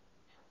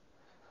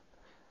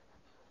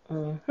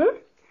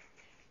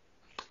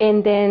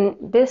 And then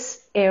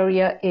this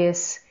area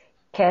is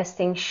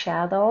casting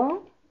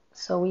shadow,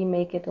 so we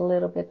make it a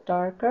little bit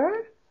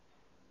darker.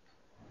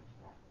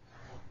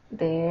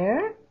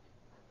 There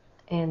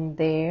and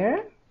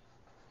there.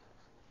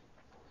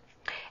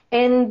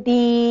 And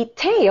the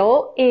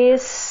tail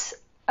is,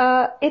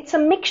 it's a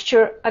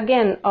mixture,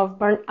 again, of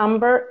burnt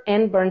umber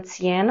and burnt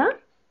sienna.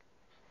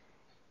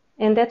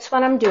 And that's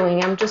what I'm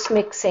doing. I'm just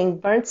mixing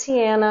burnt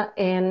sienna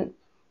and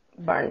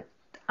burnt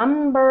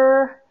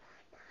umber,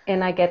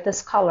 and I get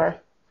this color.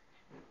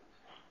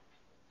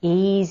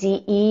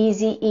 Easy,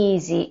 easy,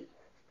 easy.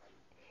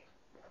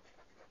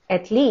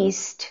 At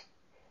least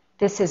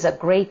this is a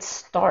great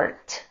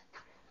start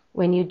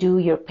when you do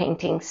your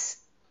paintings.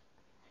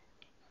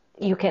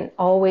 You can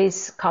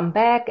always come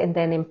back and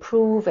then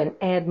improve and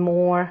add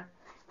more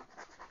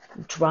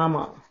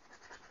drama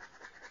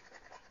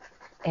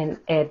and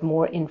add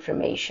more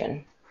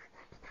information.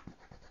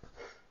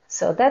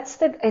 So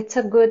it's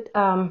a good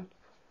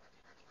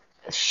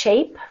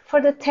shape for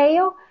the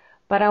tail,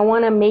 but I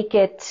want to make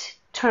it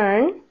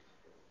turn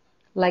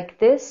like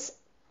this.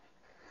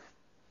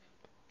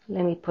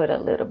 Let me put a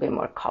little bit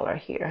more color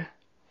here.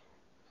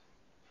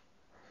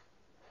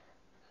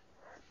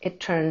 It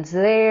turns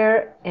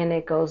there and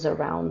it goes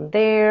around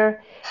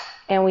there,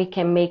 and we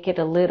can make it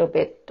a little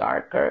bit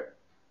darker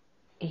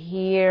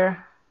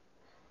here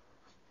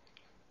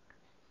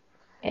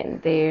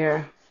and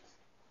there.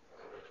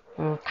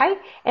 Okay,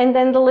 and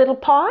then the little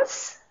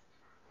paws,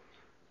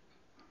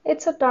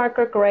 it's a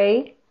darker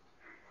gray,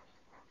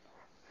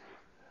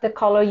 the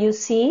color you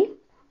see.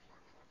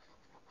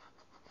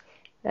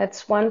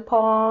 That's one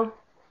paw,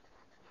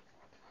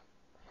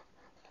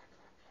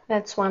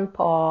 that's one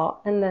paw,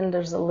 and then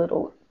there's a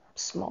little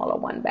smaller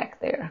one back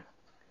there.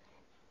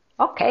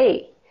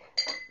 Okay,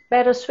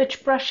 better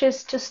switch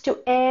brushes just to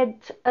add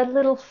a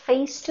little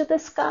face to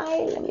this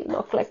guy. Let me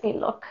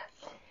look.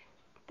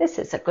 This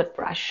is a good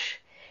brush.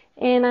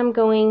 And I'm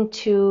going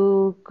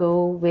to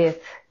go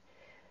with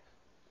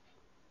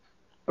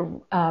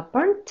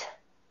burnt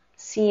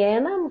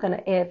sienna. I'm going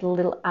to add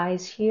little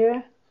eyes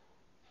here,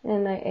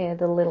 and I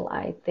add a little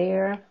eye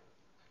there.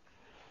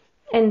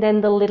 And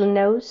then the little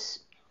nose,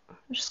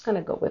 I'm just going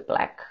to go with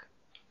black.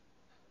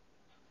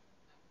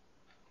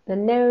 The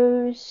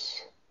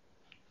nose.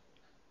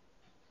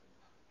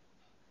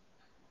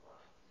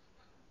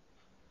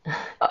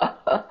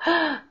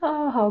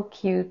 Oh, how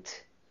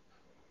cute.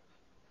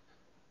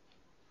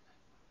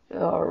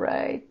 All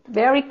right,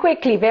 very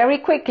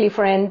quickly,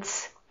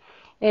 friends.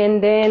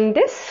 And then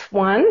this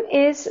one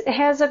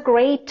has a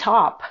gray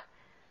top.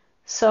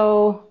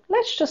 So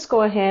let's just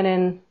go ahead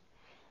and,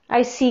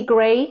 I see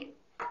gray.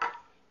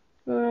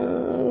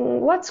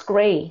 What's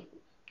gray?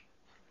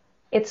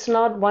 It's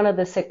not one of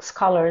the 6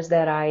 colors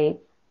that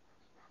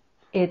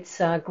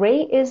it's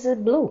gray is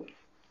blue.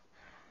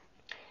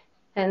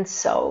 And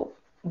so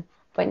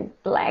when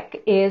black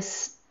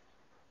is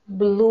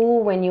blue,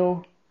 when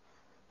you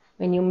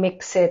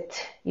mix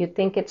it, you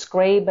think it's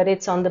gray, but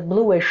it's on the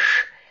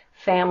bluish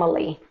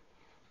family.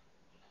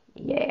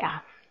 Yeah.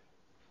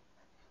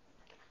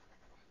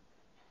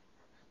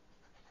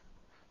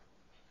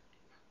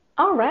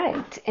 All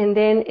right, and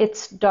then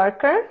it's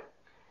darker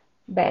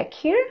back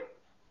here.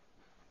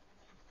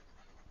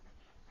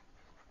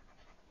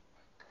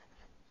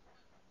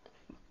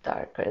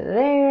 Darker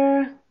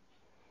there.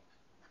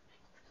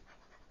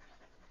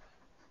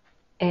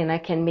 And I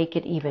can make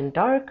it even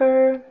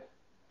darker.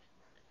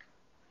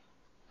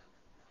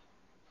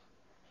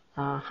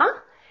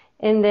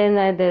 And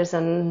then there's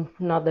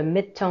another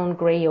mid-tone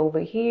gray over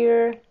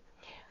here.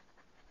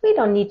 We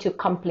don't need to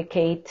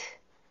complicate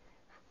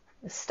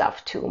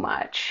stuff too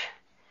much,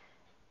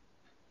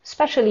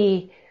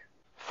 especially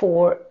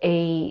for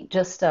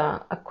just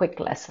a quick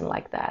lesson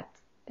like that.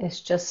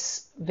 It's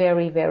just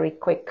very, very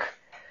quick.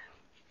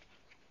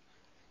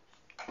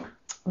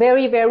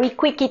 Very, very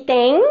quickie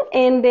thing.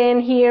 And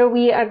then here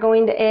we are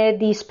going to add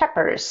these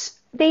peppers.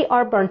 They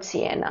are burnt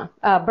sienna,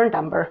 burnt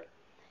umber.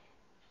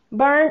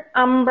 Burnt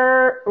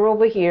umber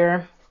over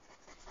here.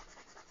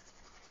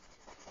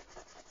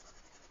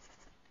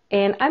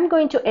 And I'm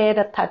going to add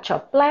a touch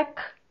of black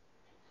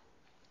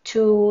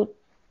to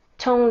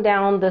tone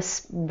down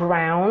this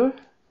brown,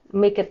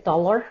 make it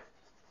duller.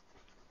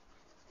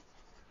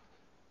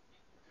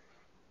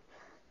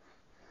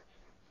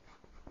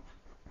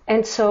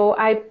 And so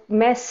I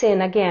mess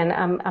in again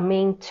a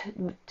main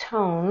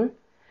tone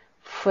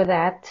for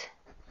that.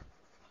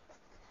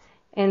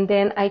 And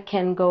then I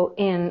can go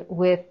in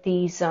with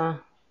these, the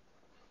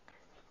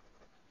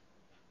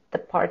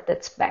part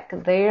that's back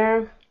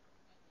there.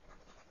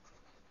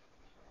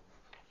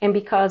 And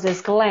because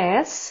it's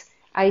glass,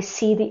 I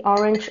see the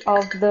orange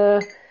of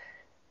the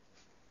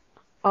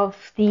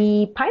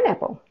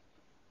pineapple.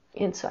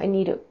 And so I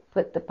need to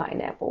put the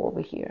pineapple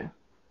over here.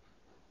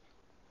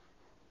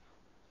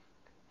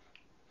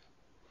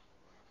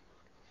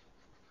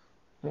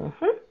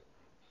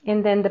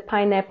 And then the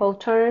pineapple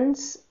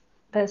turns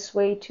this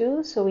way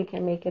too, so we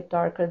can make it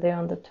darker there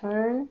on the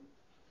turn.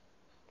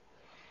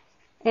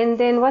 And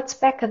then what's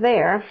back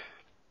there?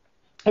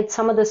 It's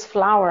some of this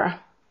flower.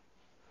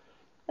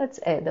 Let's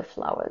add the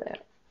flower there.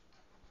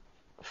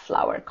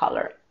 Flower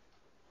color.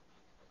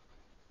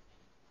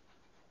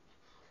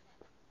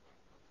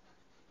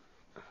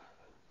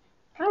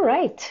 All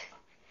right.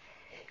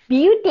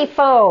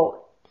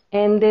 Beautiful.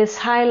 And this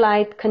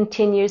highlight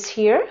continues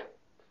here.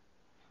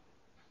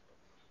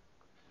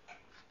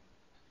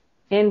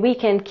 And we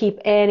can keep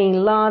adding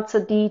lots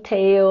of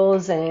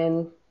details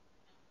and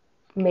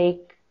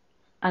make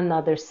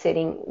another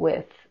sitting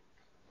with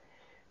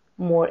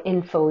more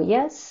info.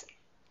 Yes,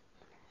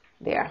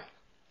 there.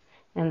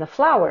 And the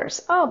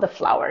flowers, oh, the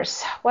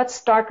flowers.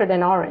 What's darker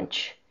than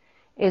orange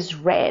is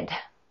red.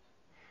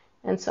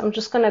 And so I'm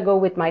just going to go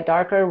with my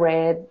darker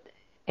red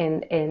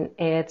and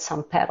add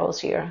some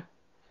petals here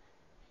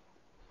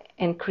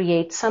and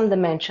create some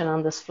dimension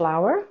on this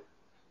flower.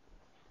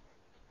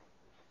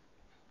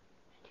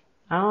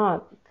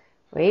 Oh,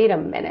 wait a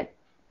minute.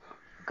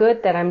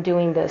 Good that I'm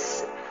doing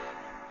this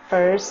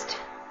first.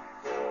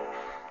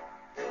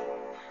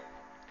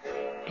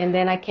 And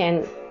then I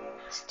can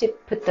still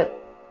put the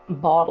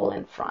bottle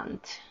in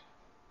front.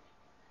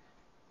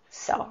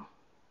 So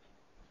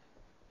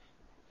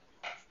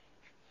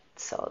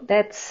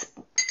that's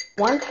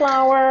one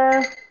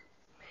flower.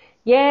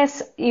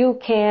 Yes, you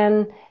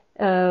can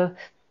go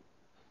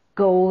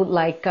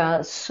like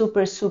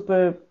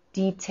super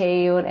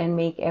detailed and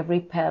make every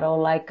petal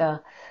like a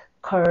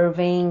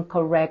curving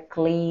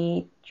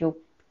correctly,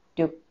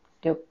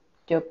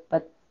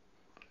 but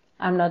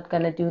I'm not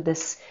gonna do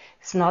this.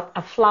 It's not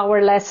a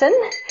flower lesson.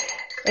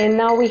 And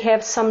now we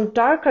have some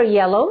darker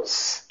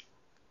yellows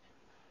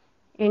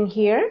in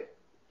here.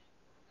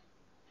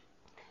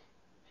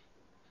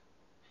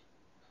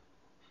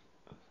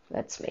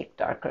 Let's make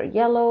darker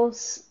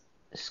yellows.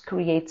 Just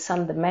create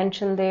some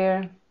dimension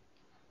there.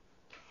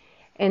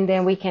 And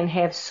then we can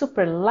have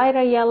super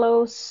lighter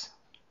yellows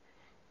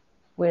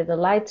where the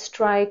light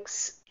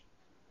strikes.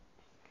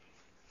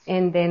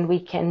 And then we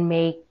can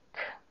make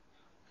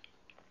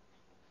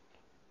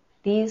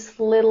these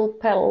little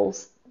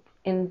petals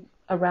in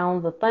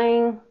around the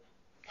thing.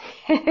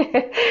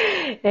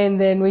 And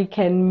then we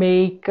can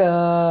make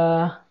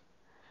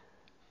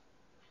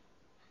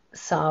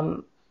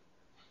some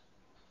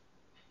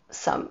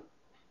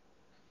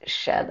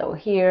shadow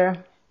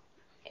here.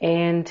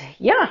 And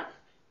yeah,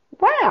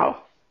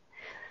 wow,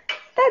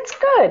 that's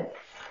good.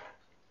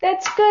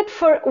 That's good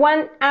for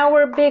 1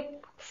 hour big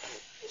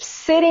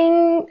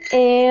sitting.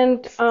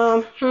 And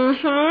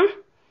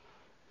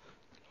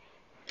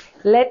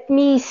let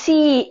me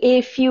see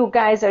if you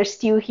guys are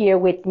still here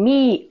with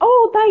me.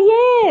 Oh,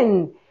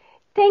 Diane,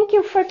 thank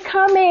you for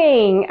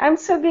coming. I'm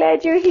so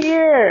glad you're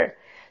here.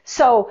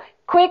 So,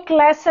 quick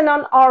lesson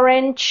on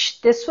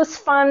orange. This was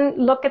fun.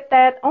 Look at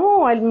that.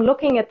 Oh, I'm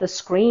looking at the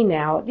screen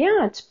now.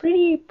 Yeah, it's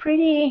pretty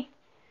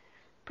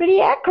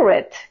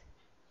accurate.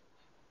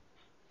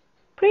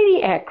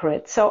 Pretty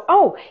accurate. So,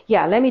 oh,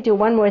 yeah, let me do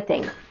one more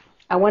thing.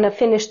 I want to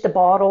finish the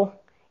bottle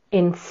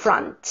in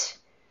front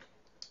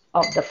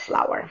of the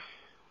flower.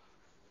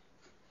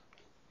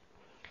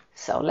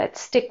 So let's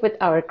stick with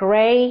our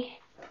gray,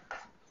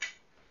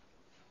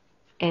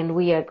 and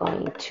we are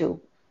going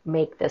to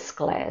make this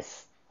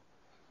glass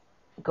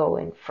go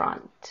in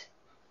front.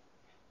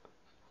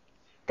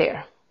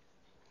 There.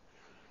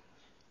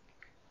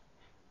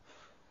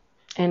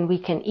 And we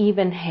can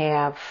even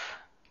have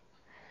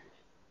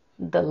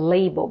the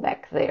label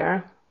back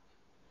there.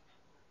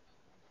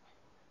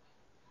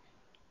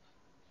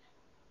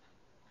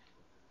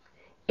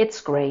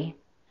 It's gray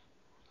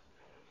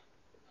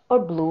or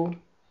blue.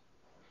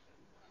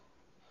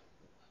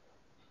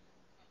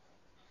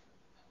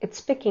 It's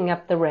picking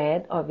up the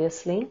red,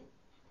 obviously.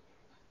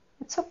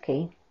 It's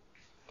okay.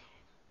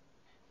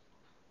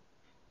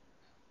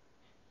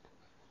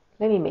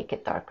 Let me make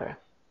it darker.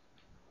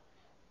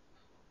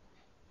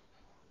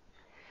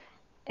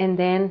 And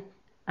then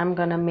I'm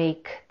gonna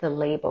make the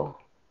label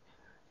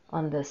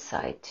on this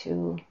side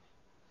too.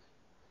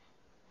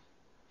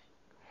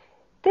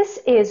 This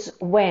is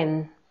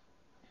when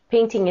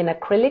painting in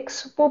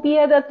acrylics will be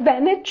an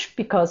advantage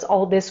because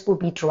all this will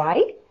be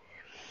dry.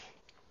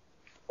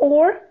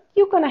 Or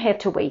you're gonna have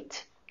to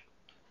wait.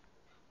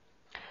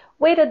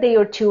 Wait a day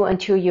or two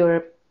until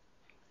your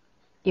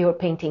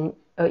painting,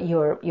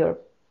 your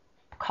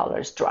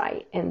colors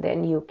dry, and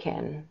then you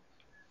can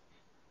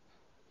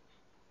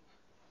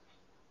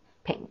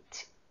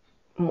paint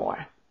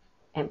more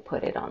and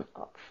put it on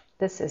top.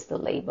 This is the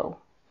label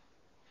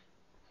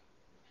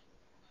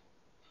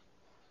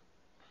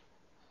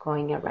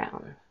going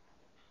around.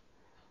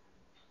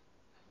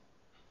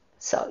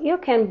 So you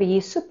can be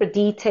super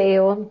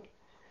detailed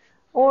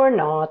or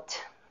not.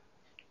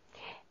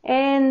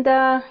 And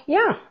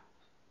yeah,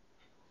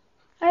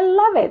 I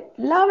love it.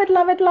 Love it,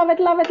 love it, love it,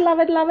 love it, love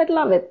it, love it,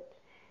 love it.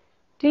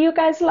 Do you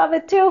guys love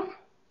it too?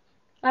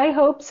 I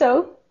hope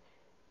so.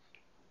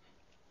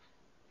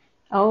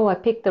 Oh, I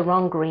picked the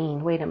wrong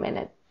green. Wait a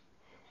minute.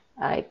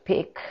 I'm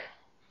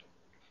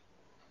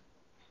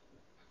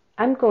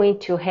going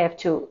to have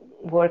to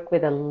work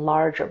with a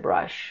larger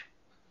brush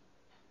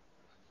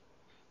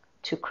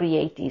to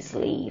create these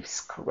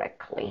leaves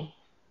correctly.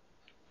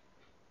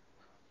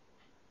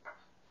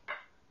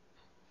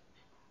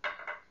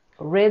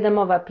 Rhythm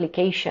of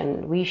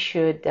application, we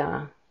should,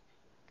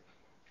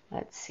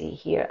 let's see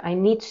here, I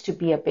needs to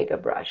be a bigger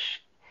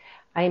brush.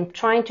 I'm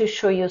trying to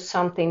show you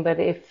something, but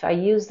if I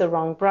use the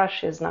wrong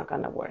brush, it's not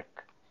going to work.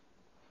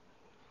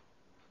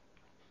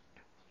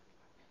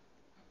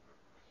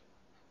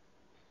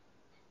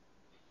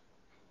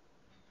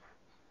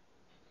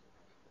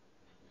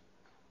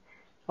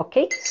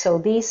 Okay, so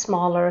these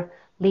smaller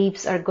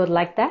leaves are good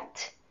like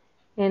that.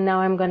 And now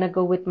I'm going to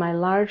go with my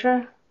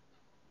larger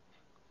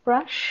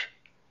brush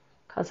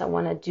because I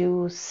want to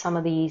do some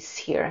of these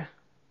here.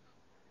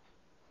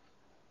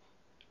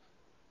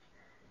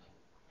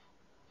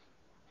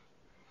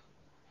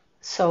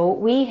 So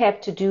we have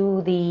to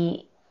do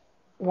the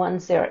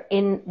ones that are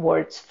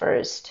inwards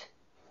first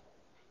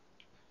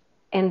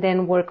and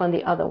then work on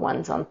the other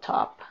ones on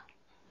top.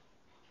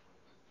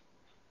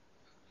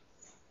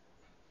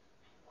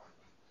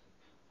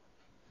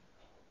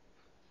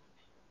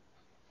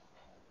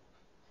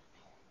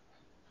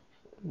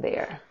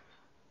 There.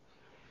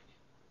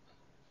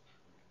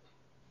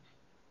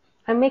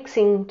 I'm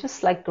mixing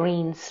just like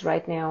greens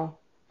right now.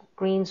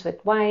 Greens with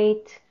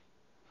white,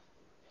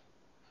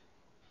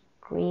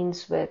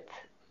 greens with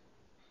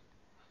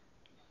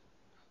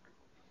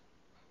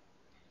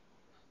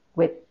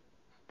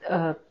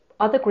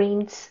other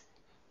greens.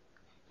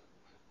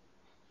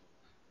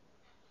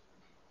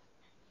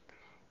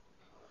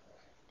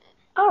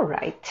 All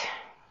right.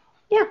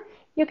 Yeah,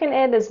 you can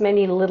add as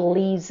many little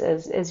leaves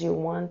as you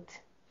want.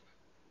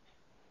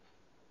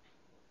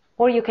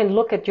 Or you can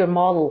look at your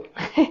model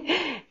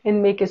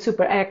and make it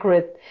super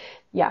accurate.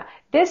 Yeah,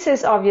 this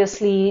is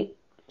obviously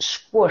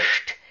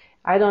squished.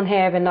 I don't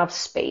have enough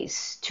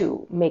space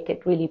to make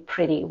it really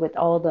pretty with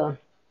all the,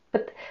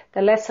 but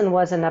the lesson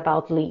wasn't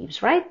about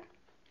leaves, right?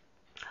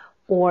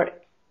 Or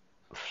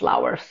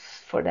flowers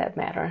for that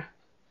matter.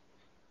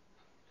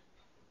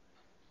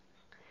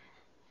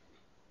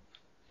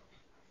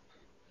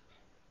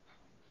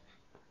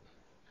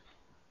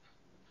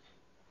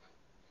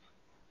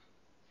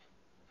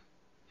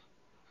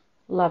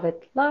 Love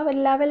it, love it,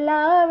 love it,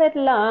 love it,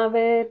 love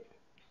it.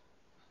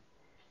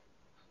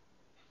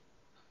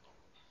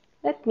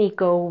 Let me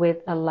go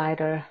with a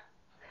lighter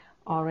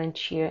orange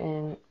here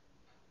and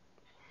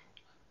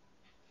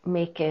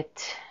make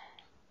it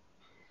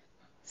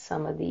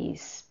some of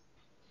these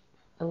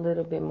a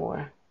little bit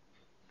more.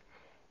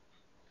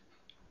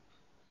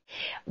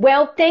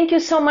 Well, thank you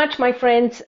so much, my friends.